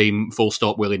out of the team full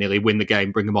stop willy nilly, win the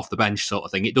game, bring them off the bench sort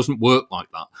of thing. It doesn't work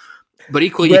like that. But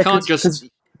equally, you can't just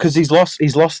because he's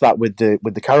lost that with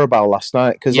the Carabao last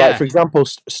night. Because like for example,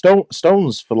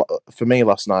 Stones for me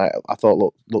last night, I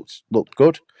thought looked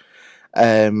good.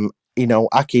 You know,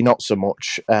 Aki not so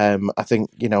much. I think,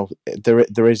 you know,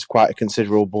 there is quite a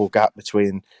considerable gap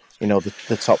between, you know,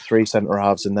 the top 3 centre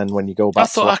halves, and then when you go back, I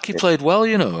thought Aki played well,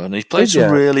 you know, and he played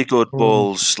some really good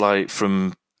balls, like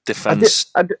from defence,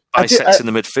 bisecting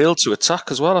the midfield to attack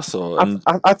as well. I thought, and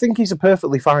I think he's a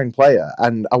perfectly fine player,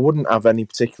 and I wouldn't have any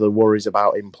particular worries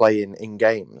about him playing in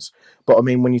games. But I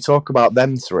mean, when you talk about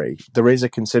them 3, there is a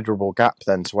considerable gap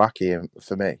then to Aki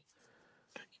for me.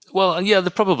 Well, yeah, there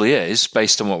probably is,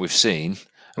 based on what we've seen,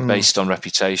 and based on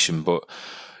reputation. But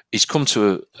he's come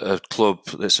to a club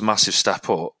that's a massive step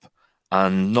up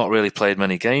and not really played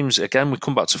many games. Again, we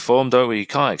come back to form, don't we? You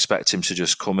can't expect him to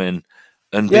just come in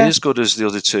and be as good as the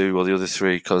other 2 or the other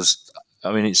 3, because,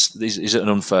 I mean, he's at an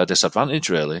unfair disadvantage,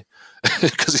 really,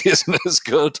 because he isn't as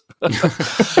good.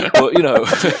 But, you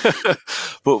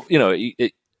know,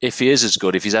 if he is as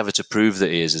good, if he's ever to prove that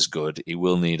he is as good, he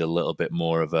will need a little bit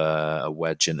more of a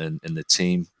wedge in the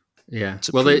team. Yeah,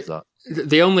 to prove that.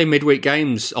 The only midweek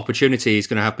games opportunity he's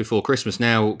going to have before Christmas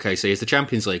now, Casey, is the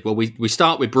Champions League. Well, we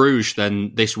start with Bruges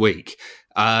then this week.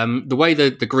 The way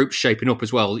the group's shaping up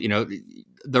as well, you know,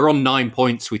 they're on 9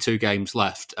 points with 2 games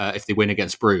left if they win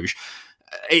against Bruges.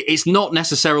 It's not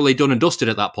necessarily done and dusted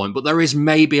at that point, but there is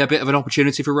maybe a bit of an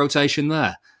opportunity for rotation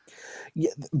there.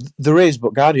 Yeah, there is,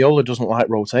 but Guardiola doesn't like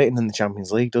rotating in the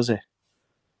Champions League, does he?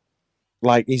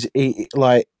 Like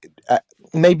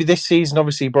maybe this season,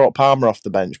 obviously, he brought Palmer off the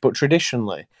bench, but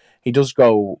traditionally he does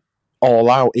go all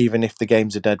out, even if the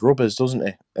games are dead rubbers, doesn't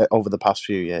he? Over the past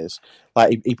few years,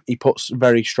 like he puts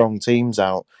very strong teams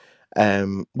out.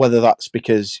 Whether that's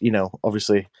because, you know,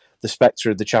 obviously the spectre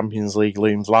of the Champions League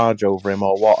looms large over him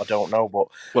or what, I don't know. But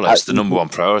it's the number one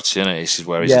priority, isn't it? This is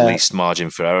where his least margin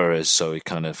for error is, so he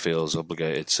kind of feels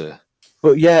obligated to.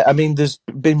 But yeah, I mean, there's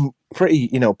been pretty,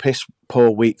 you know, piss poor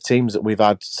weak teams that we've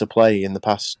had to play in the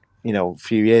past, you know,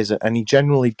 few years, and he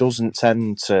generally doesn't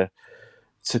tend to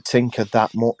tinker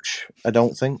that much, I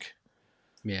don't think.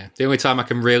 Yeah, the only time I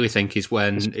can really think is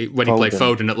when he played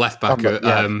Foden at left back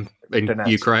in Donetsk.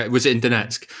 Ukraine. Was it in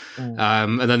Donetsk?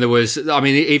 And then there was, I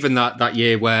mean, even that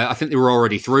year where I think they were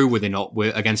already through with it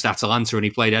against Atalanta, and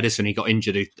he played Edison. He got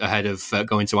injured ahead of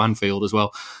going to Anfield as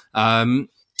well.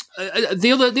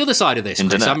 The other side of this,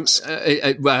 Chris,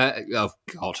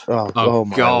 oh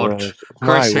God,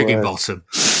 Chris Higginbottom.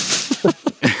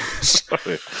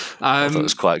 Sorry, I thought it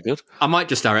was quite good. I might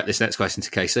just direct this next question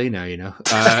to KC now, you know.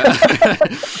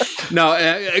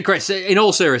 No, Chris, in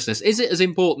all seriousness, is it as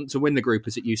important to win the group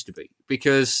as it used to be?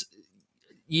 Because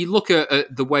you look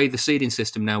at the way the seeding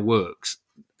system now works,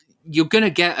 you're going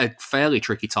to get a fairly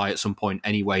tricky tie at some point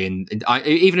anyway, and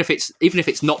even if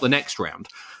it's not the next round,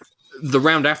 the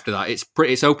round after that,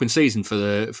 it's open season for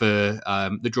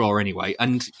the draw anyway.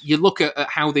 And you look at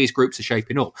how these groups are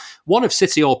shaping up. One of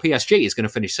City or PSG is going to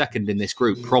finish second in this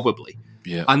group, probably.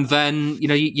 Yeah. And then, you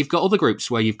know, you've got other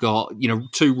groups where you've got, you know,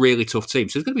 2 really tough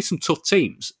teams. So there's going to be some tough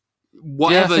teams,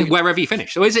 wherever you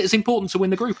finish. So is it as important to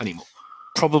win the group anymore?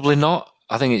 Probably not.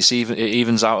 I think it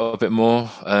evens out a bit more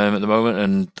at the moment.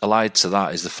 And allied to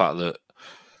that is the fact that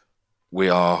we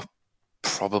are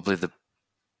probably the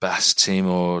best team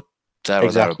or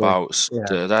thereabouts.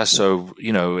 Yeah. So,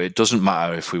 you know, it doesn't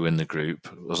matter if we win the group.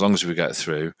 As long as we get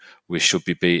through, we should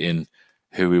be beating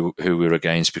who we're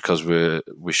against, because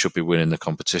we should be winning the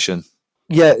competition.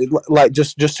 Yeah, like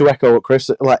just to echo what Chris,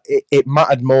 like it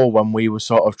mattered more when we were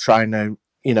sort of trying to,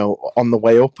 you know, on the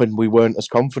way up and we weren't as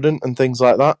confident and things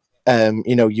like that.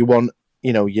 You know, you want,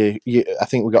 you know, you I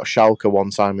think we got Schalke one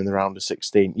time in the round of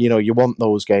 16. You know, you want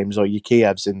those games, or your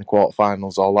Kievs in the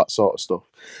quarterfinals, all that sort of stuff.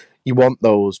 You want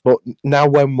those, but now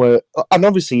and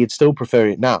obviously you'd still prefer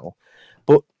it now,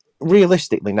 but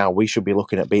realistically now we should be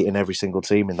looking at beating every single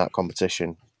team in that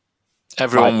competition.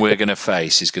 Everyone we're going to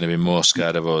face is going to be more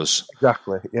scared of us.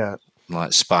 Exactly, yeah.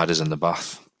 Like spiders in the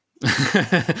bath.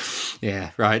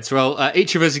 Yeah, right. Well,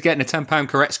 each of us is getting a £10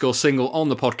 correct score single on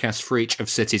the podcast for each of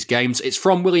City's games. It's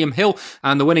from William Hill,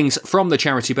 and the winnings from the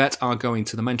charity bet are going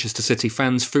to the Manchester City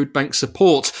Fans Food Bank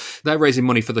Support. They're raising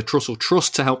money for the Trussell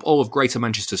Trust to help all of Greater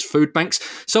Manchester's food banks.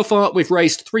 So far, we've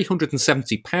raised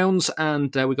 £370,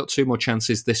 and we've got 2 more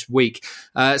chances this week.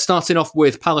 Starting off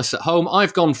with Palace at home,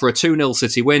 I've gone for a 2-0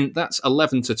 City win. That's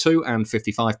 11-2 and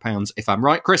 £55 if I'm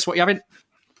right. Chris, what are you having?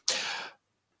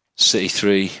 City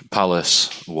 3,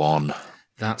 Palace 1.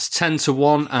 That's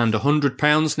 10-1 and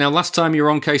 £100. Now, last time you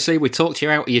were on, KC, we talked you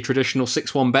out of your traditional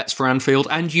 6-1 bets for Anfield,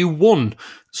 and you won.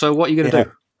 So what are you going to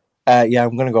do?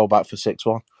 I'm going to go back for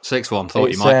 6-1. 6-1,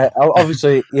 thought you might.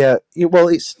 Obviously, yeah. Well,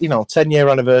 it's 10-year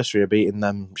anniversary of beating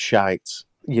them shites.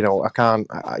 I can't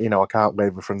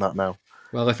waver from that now.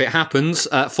 Well, if it happens,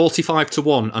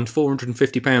 45-1 and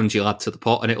 £450 you'll add to the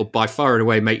pot, and it'll by far and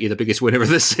away make you the biggest winner of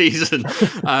the season.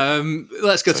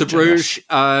 Let's go to Bruges.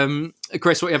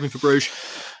 Chris, what are you having for Bruges?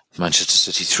 Manchester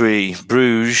City 3,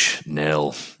 Bruges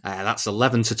 0. That's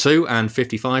 11-2 and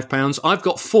 £55. I've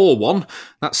got 4-1.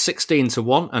 That's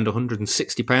 16-1 and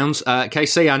 £160.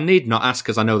 KC, I need not ask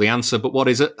because I know the answer, but what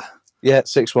is it? Yeah,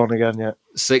 6-1 again, yeah.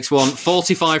 6-1,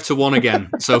 45-1 again,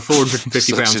 so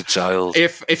 £450. Such a child.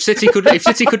 If City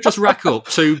could just rack up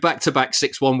 2 back-to-back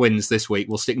 6-1 wins this week,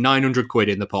 we'll stick £900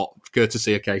 in the pot,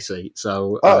 courtesy of KC.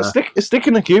 So stick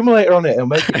an accumulator on it and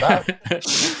make it back.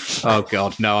 Oh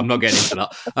God, no, I'm not getting into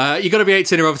that. You've got to be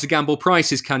 18 or over to gamble.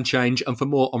 Prices can change, and for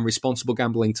more on responsible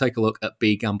gambling, take a look at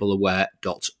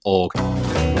begambleaware.org.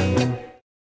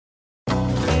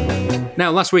 Now,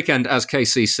 last weekend, as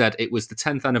KC said, it was the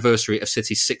 10th anniversary of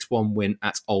City's 6-1 win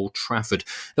at Old Trafford.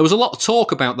 There was a lot of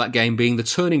talk about that game being the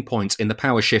turning point in the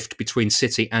power shift between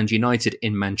City and United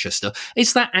in Manchester.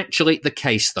 Is that actually the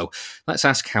case, though? Let's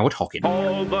ask Howard Hockin.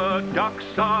 All the ducks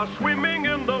are swimming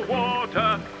in the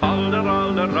water. Alder,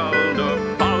 alder,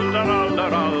 alder, alder,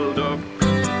 alder, alder.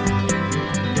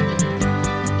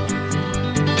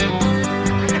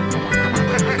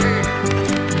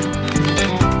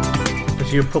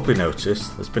 As you've probably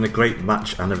noticed, there's been a great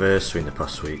match anniversary in the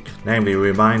past week, namely a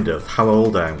reminder of how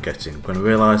old I am getting when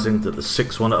realising that the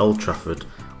 6-1 at Old Trafford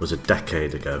was a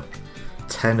decade ago.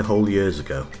 10 whole years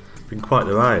ago. Been quite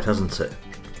the ride, hasn't it?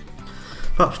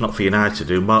 Perhaps not for United,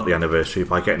 who mark the anniversary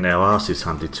by getting their arses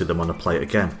handed to them on a plate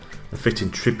again, a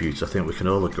fitting tribute I think we can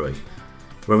all agree.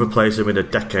 Whoever plays them in a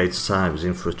decade's time is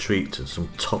in for a treat and some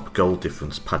top goal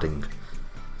difference padding.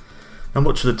 And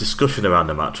much of the discussion around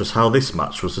the match was how this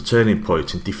match was the turning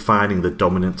point in defining the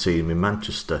dominant team in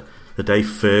Manchester, the day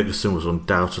Ferguson was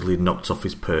undoubtedly knocked off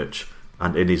his perch,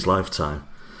 and in his lifetime.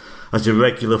 As a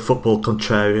regular football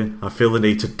contrarian, I feel the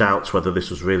need to doubt whether this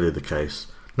was really the case,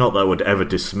 not that I would ever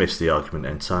dismiss the argument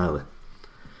entirely.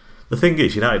 The thing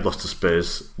is, United lost to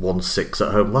Spurs 1-6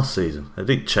 at home last season. It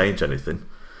didn't change anything.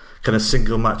 Can a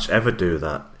single match ever do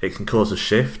that? It can cause a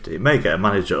shift, it may get a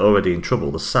manager already in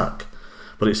trouble the sack,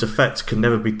 but its effect can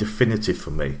never be definitive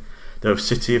for me. Though if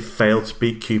City have failed to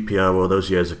beat QPR all those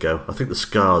years ago, I think the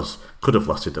scars could have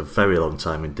lasted a very long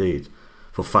time indeed,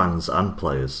 for fans and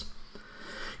players.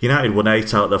 United won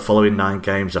 8 out of their following 9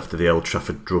 games after the Old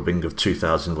Trafford drubbing of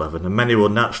 2011, and many will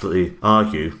naturally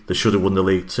argue they should have won the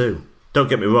league too. Don't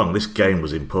get me wrong, this game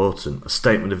was important, a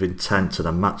statement of intent and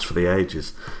a match for the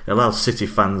ages. It allowed City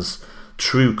fans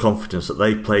true confidence that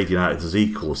they played United as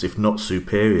equals, if not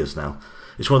superiors now.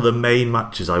 It's one of the main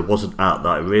matches I wasn't at that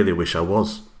I really wish I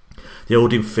was. The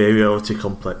old inferiority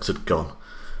complex had gone.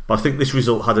 But I think this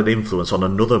result had an influence on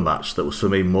another match that was for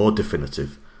me more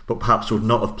definitive, but perhaps would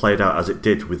not have played out as it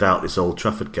did without this Old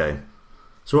Trafford game.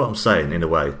 So what I'm saying, in a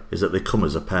way, is that they come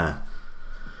as a pair.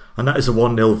 And that is a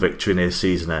 1-0 victory near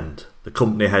season end. The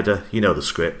company header, you know the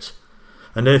script.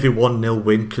 A nervy 1-0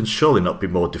 win can surely not be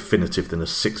more definitive than a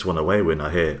 6-1 away win,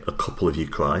 I hear a couple of you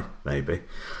cry, maybe.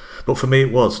 But for me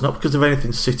it was, not because of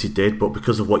anything City did, but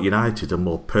because of what United and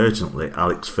more pertinently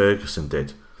Alex Ferguson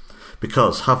did.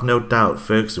 Because, have no doubt,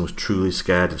 Ferguson was truly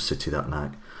scared of City that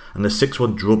night, and the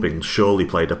 6-1 drubbing surely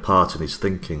played a part in his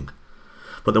thinking.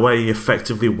 But the way he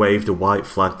effectively waved a white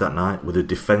flag that night with a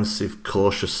defensive,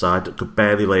 cautious side that could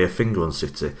barely lay a finger on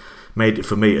City made it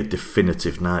for me a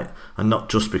definitive night, and not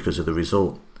just because of the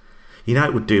result.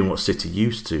 United were doing what City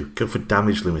used to, go for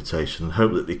damage limitation and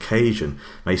hope that the occasion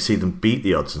may see them beat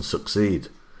the odds and succeed.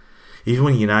 Even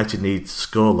when United needed to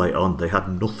score late on, they had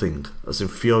nothing, as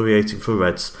infuriating for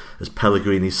Reds as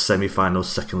Pellegrini's semi-final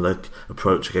second leg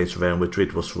approach against Real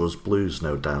Madrid was for us Blues,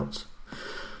 no doubt.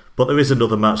 But there is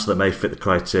another match that may fit the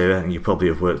criteria, and you probably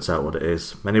have worked out what it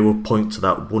is. Many will point to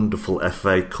that wonderful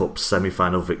FA Cup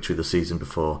semi-final victory the season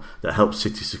before that helped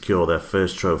City secure their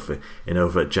first trophy in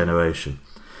over a generation.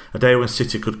 A day when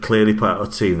City could clearly put out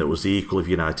a team that was the equal of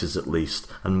United's at least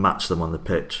and match them on the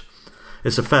pitch.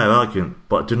 It's a fair argument,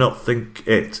 but I do not think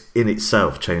it, in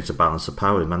itself, changed the balance of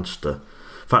power in Manchester.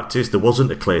 Fact is, there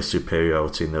wasn't a clear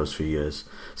superiority in those few years.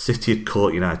 City had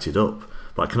caught United up,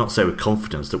 but I cannot say with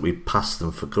confidence that we'd passed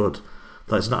them for good.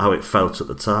 That is not how it felt at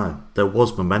the time. There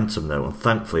was momentum though, and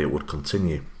thankfully it would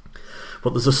continue. But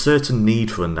there's a certain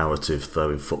need for a narrative though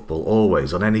in football,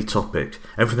 always, on any topic.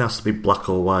 Everything has to be black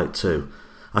or white too.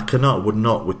 I would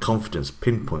not with confidence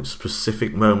pinpoint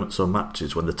specific moments or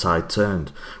matches when the tide turned,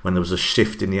 when there was a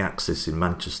shift in the axis in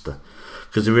Manchester.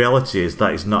 Because the reality is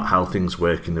that is not how things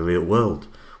work in the real world.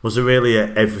 Was there really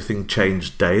a everything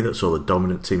changed day that saw the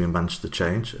dominant team in Manchester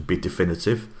change and be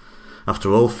definitive?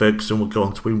 After all, Ferguson would go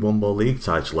on to win one more league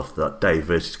title after that day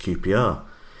versus QPR.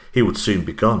 He would soon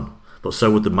be gone, but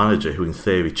so would the manager who in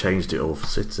theory changed it all for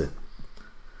City.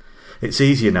 It's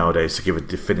easier nowadays to give a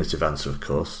definitive answer, of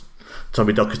course.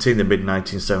 Tommy Docherty in the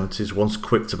mid-1970s once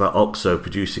quipped about Oxo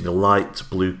producing a light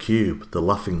blue cube, the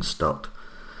laughing stock,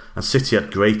 and City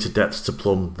had greater depths to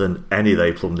plumb than any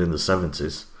they plumbed in the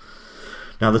 70s.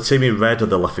 Now the team in red are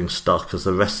the laughing stock as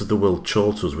the rest of the world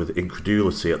chortles with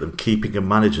incredulity at them keeping a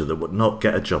manager that would not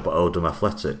get a job at Oldham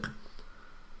Athletic.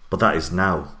 But that is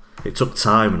now. It took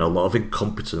time and a lot of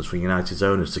incompetence from United's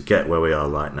owners to get where we are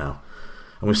right now.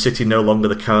 And with City no longer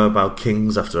the Carabao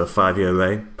Kings after a 5-year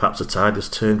reign, perhaps the tide has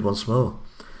turned once more.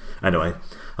 Anyway,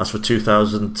 as for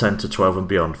 2010 to 12 and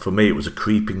beyond, for me it was a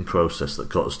creeping process that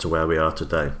got us to where we are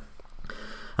today.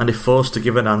 And if forced to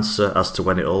give an answer as to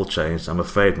when it all changed, I'm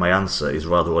afraid my answer is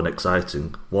rather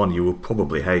unexciting, one you will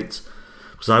probably hate.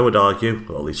 Because I would argue,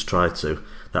 or at least try to,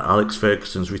 that Alex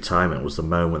Ferguson's retirement was the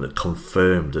moment that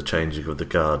confirmed the changing of the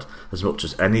guard as much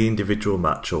as any individual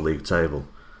match or league table.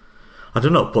 I do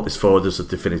not put this forward as a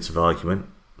definitive argument,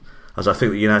 as I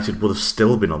think that United would have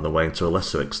still been on the wane to a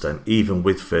lesser extent, even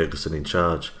with Ferguson in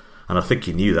charge, and I think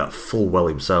he knew that full well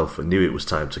himself and knew it was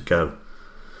time to go.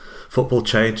 Football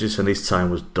changes and his time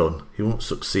was done. He won't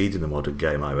succeed in the modern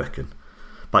game, I reckon.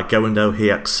 By going though,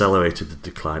 he accelerated the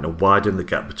decline and widened the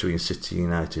gap between City and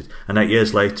United, and 8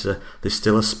 years later they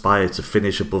still aspire to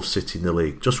finish above City in the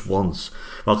league, just once,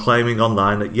 while claiming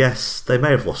online that yes, they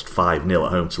may have lost 5-0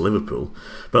 at home to Liverpool,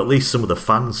 but at least some of the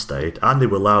fans stayed and they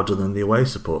were louder than the away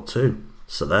support too.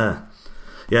 So there.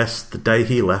 Yes, the day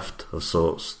he left, of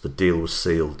sorts, the deal was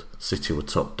sealed. City were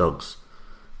top dogs.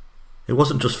 It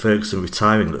wasn't just Ferguson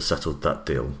retiring that settled that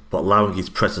deal, but allowing his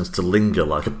presence to linger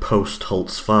like a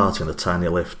post-Holtz fart in a tiny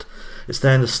lift. It's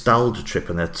their nostalgia trip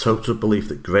and their total belief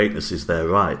that greatness is their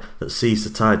right that sees the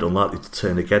tide unlikely to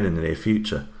turn again in the near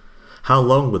future. How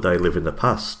long would they live in the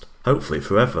past? Hopefully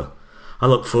forever. I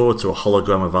look forward to a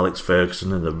hologram of Alex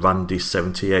Ferguson and the randy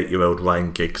 78-year-old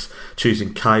Ryan Giggs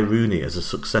choosing Kai Rooney as a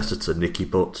successor to Nicky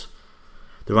Butt.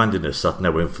 The randiness had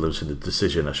no influence in the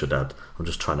decision, I should add. I'm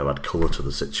just trying to add colour to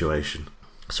the situation.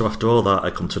 So after all that,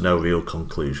 I come to no real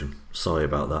conclusion. Sorry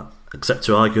about that. Except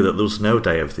to argue that there was no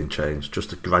day everything changed,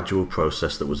 just a gradual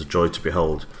process that was a joy to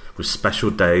behold, with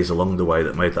special days along the way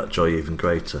that made that joy even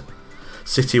greater.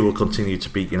 City will continue to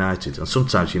beat United, and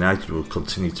sometimes United will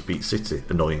continue to beat City,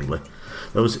 annoyingly.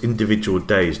 Those individual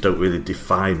days don't really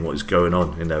define what is going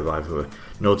on in their rivalry,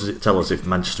 nor does it tell us if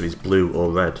Manchester is blue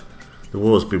or red. The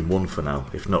war's been won for now,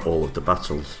 if not all of the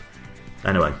battles.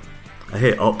 Anyway, I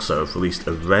hear Oxo have released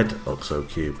a red Oxo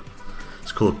cube.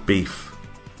 It's called Beef.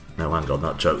 No, hang on,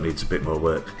 that joke needs a bit more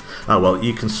work. Ah well,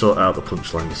 you can sort out the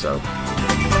punchline yourself.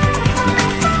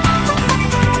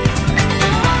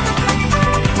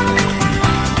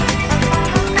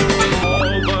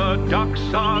 All the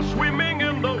ducks are swimming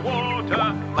in the water.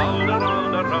 Alder,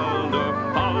 alder, alder,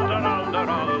 alder, alder,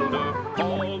 alder.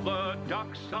 All the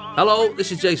ducks are... Hello,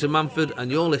 this is Jason Manford,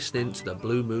 and you're listening to the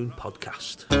Blue Moon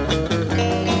Podcast.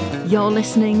 You're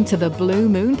listening to the Blue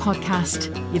Moon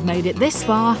Podcast. You've made it this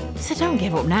far, so don't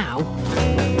give up now.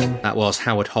 That was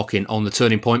Howard Hockin on the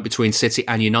turning point between City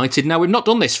and United. Now, we've not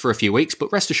done this for a few weeks,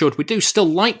 but rest assured we do still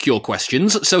like your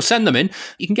questions, so send them in.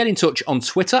 You can get in touch on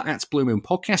Twitter at Blue Moon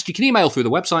Podcast. You can email through the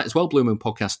website as well,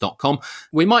 bluemoonpodcast.com.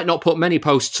 We might not put many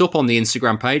posts up on the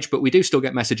Instagram page, but we do still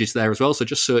get messages there as well, so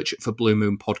just search for Blue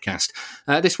Moon Podcast.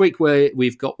 This week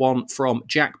we've got one from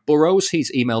Jack Burrows.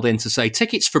 He's emailed in to say,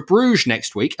 tickets for Bruges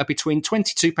next week are between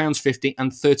 £22.50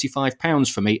 and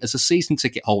 £35 for me as a season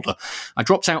ticket holder. I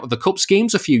dropped out of the cup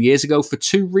schemes a few years years ago for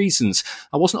two reasons.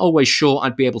 I wasn't always sure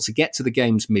I'd be able to get to the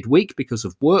games midweek because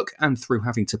of work, and through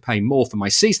having to pay more for my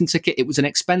season ticket, it was an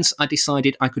expense I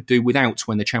decided I could do without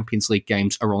when the Champions League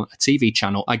games are on a TV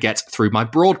channel I get through my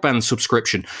broadband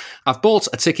subscription. I've bought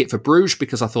a ticket for Bruges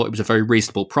because I thought it was a very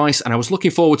reasonable price, and I was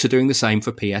looking forward to doing the same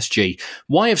for PSG.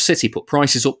 Why have City put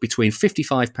prices up between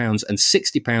 £55 and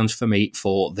 £60 for me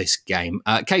for this game?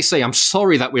 KC, I'm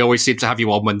sorry that we always seem to have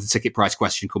you on when the ticket price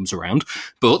question comes around,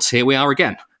 but here we are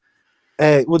again.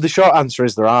 Well, the short answer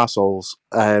is they're arseholes.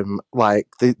 They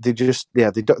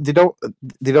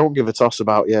don't give a toss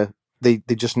about you. They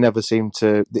just never seem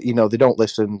to. They don't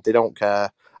listen. They don't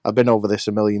care. I've been over this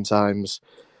a million times.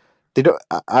 They don't.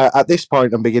 At this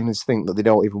point, I'm beginning to think that they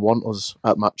don't even want us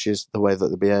at matches the way that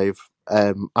they behave.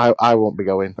 I won't be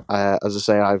going. As I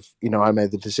say, I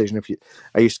made the decision.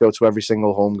 I used to go to every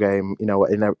single home game. In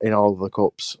all of the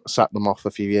cups. Sacked them off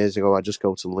a few years ago. I just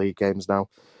go to the league games now,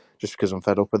 just because I'm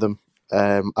fed up with them.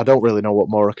 I don't really know what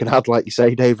more I can add. Like you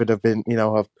say, David, I've been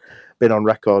on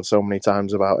record so many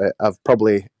times about it. I've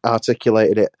probably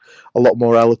articulated it a lot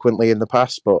more eloquently in the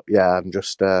past, but yeah, I'm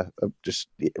just sort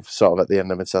of at the end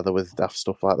of my tether with daft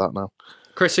stuff like that now.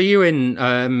 Chris, are you in?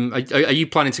 Are you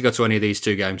planning to go to any of these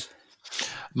two games?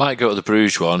 Might go to the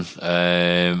Bruges one.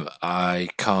 I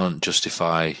can't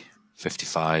justify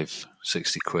 55,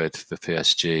 60 quid for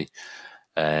PSG.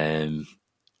 Even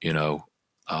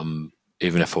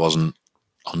if I wasn't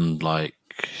on like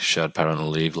shared parental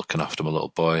leave looking after my little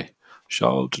boy,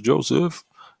 shout out to Joseph,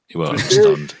 he won't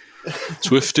understand.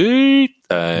 Swifty.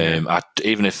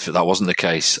 Even if that wasn't the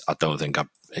case, I don't think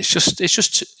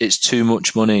it's too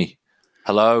much money.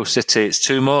 Hello, City. It's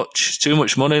too much. It's too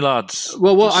much money, lads.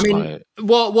 Well,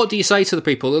 what do you say to the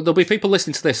people? There'll be people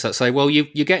listening to this that say, "Well,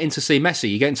 you're getting to see Messi,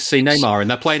 you're getting to see Neymar, and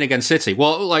they're playing against City."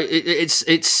 Well, like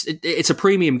it's a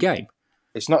premium game.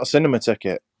 It's not a cinema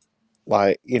ticket.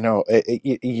 It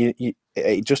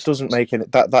just doesn't make any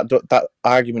that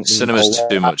argument. Cinema's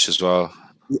too much as well.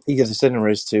 Yeah, the cinema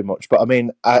is too much. But I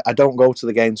mean, I don't go to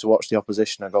the game to watch the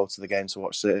opposition. I go to the game to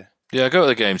watch City. Yeah, I go to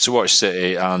the game to watch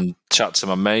City and chat to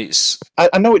my mates.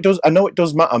 I know it does. I know it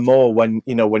does matter more when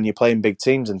you're playing big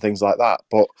teams and things like that.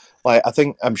 But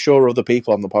I'm sure other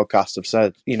people on the podcast have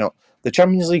said, the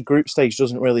Champions League group stage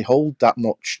doesn't really hold that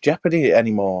much jeopardy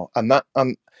anymore,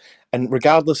 and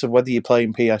regardless of whether you're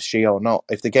playing PSG or not,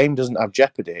 if the game doesn't have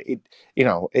jeopardy,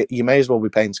 you may as well be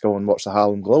paying to go and watch the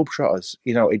Harlem Globetrotters.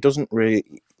 It doesn't really.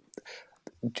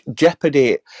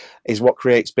 Jeopardy is what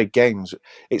creates big games.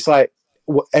 It's like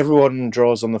everyone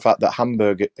draws on the fact that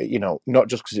Hamburg, not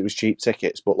just because it was cheap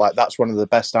tickets, but like that's one of the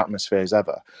best atmospheres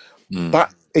ever.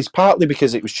 That is partly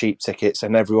because it was cheap tickets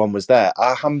and everyone was there.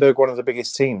 Are Hamburg one of the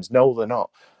biggest teams? No, they're not.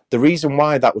 The reason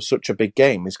why that was such a big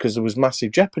game is because there was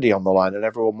massive jeopardy on the line and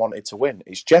everyone wanted to win.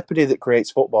 It's jeopardy that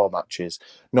creates football matches,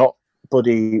 not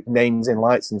bloody names in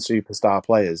lights and superstar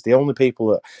players. The only people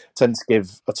that tend to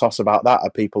give a toss about that are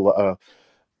people that are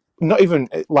not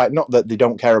that they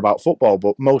don't care about football,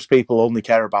 but most people only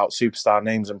care about superstar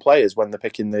names and players when they're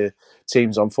picking the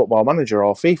teams on Football Manager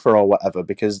or FIFA or whatever,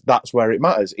 because that's where it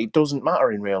matters. It doesn't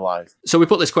matter in real life. So we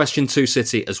put this question to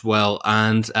City as well,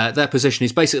 and their position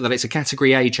is basically that it's a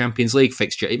Category A Champions League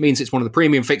fixture. It means it's one of the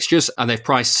premium fixtures, and they've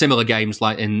priced similar games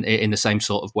like in the same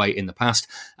sort of way in the past.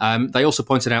 They also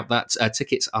pointed out that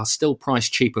tickets are still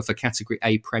priced cheaper for Category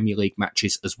A Premier League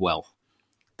matches as well.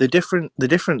 The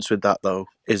difference with that, though,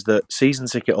 is that season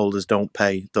ticket holders don't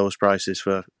pay those prices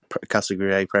for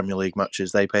Category A Premier League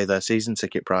matches. They pay their season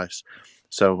ticket price.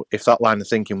 So if that line of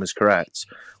thinking was correct,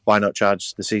 why not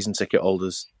charge the season ticket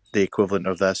holders the equivalent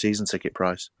of their season ticket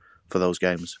price for those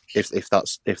games, if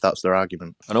that's their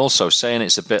argument? And also, saying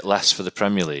it's a bit less for the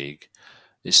Premier League,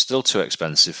 it's still too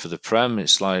expensive for the Prem.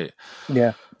 It's like,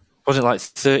 was it like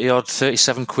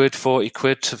 37 quid, 40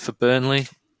 quid for Burnley?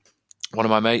 One of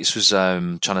my mates was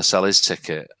trying to sell his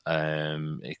ticket.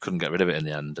 He couldn't get rid of it in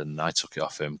the end, and I took it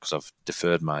off him because I've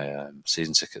deferred my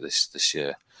season ticket this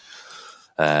year.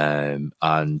 And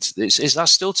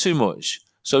that's still too much.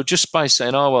 So just by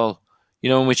saying,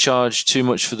 when we charge too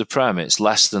much for the Prem, it's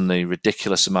less than the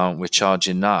ridiculous amount we're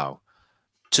charging now.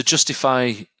 To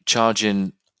justify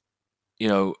charging,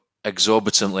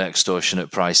 exorbitantly extortionate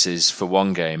prices for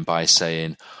one game by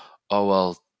saying,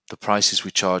 the prices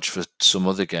we charge for some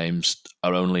other games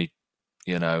are only,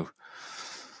 a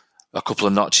couple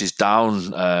of notches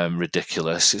down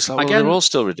ridiculous. It's like, they're all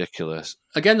still ridiculous.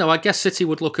 Again, though, I guess City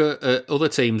would look at other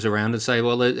teams around and say,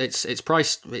 well, it's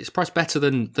priced better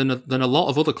than a lot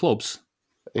of other clubs.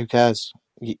 Who cares?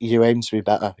 You aim to be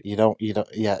better. You don't.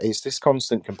 It's this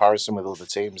constant comparison with other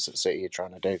teams that City are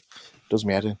trying to do. Does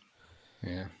me head in.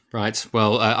 Yeah. Right.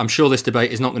 Well, I'm sure this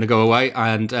debate is not going to go away,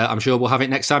 and I'm sure we'll have it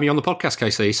next time you're on the podcast,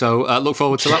 KC. So look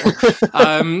forward to that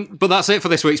one. But that's it for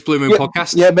this week's Blue Moon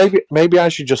podcast. Yeah, maybe I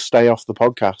should just stay off the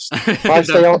podcast. If I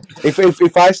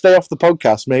stay off the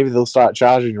podcast, maybe they'll start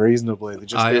charging reasonably. They're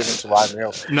just doing it to line me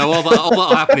up. No, all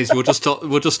that'll happen is we'll just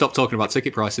stop talking about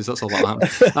ticket prices. That's all that'll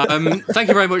happen. Thank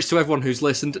you very much to everyone who's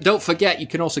listened. Don't forget, you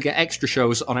can also get extra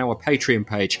shows on our Patreon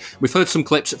page. We've heard some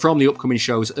clips from the upcoming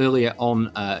shows earlier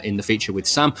on in the feature with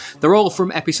Sam. They're all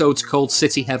from episodes called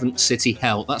City Heaven, City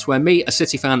Hell. That's where me, a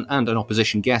City fan and an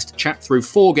opposition guest, chat through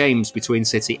 4 games between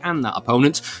City and that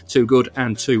opponent, 2 good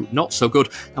and 2 not so good,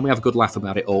 and we have a good laugh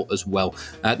about it all as well.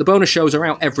 The bonus shows are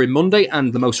out every Monday,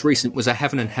 and the most recent was a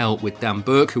Heaven and Hell with Dan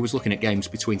Burke, who was looking at games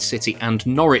between City and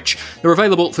Norwich. They're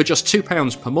available for just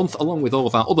 £2 per month, along with all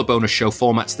of our other bonus show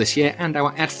formats this year, and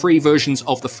our ad-free versions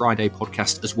of the Friday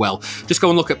podcast as well. Just go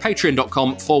and look at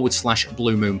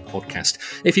patreon.com/Blue Moon Podcast.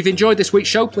 If you've enjoyed this week's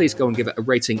show, please go and give it a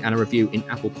rating and a review in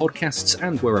Apple Podcasts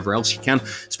and wherever else you can.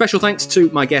 Special thanks to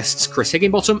my guests Chris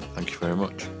Higginbottom. Thank you very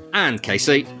much. And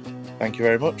KC. Thank you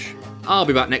very much. I'll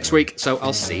be back next week, so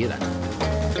I'll see you then.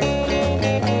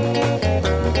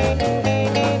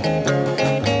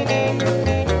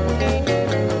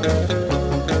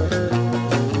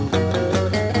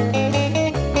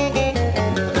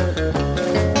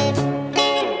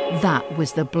 That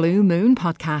was the Blue Moon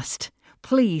Podcast.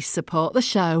 Please support the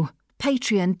show.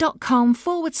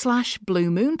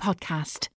 Patreon.com/Blue Moon Podcast.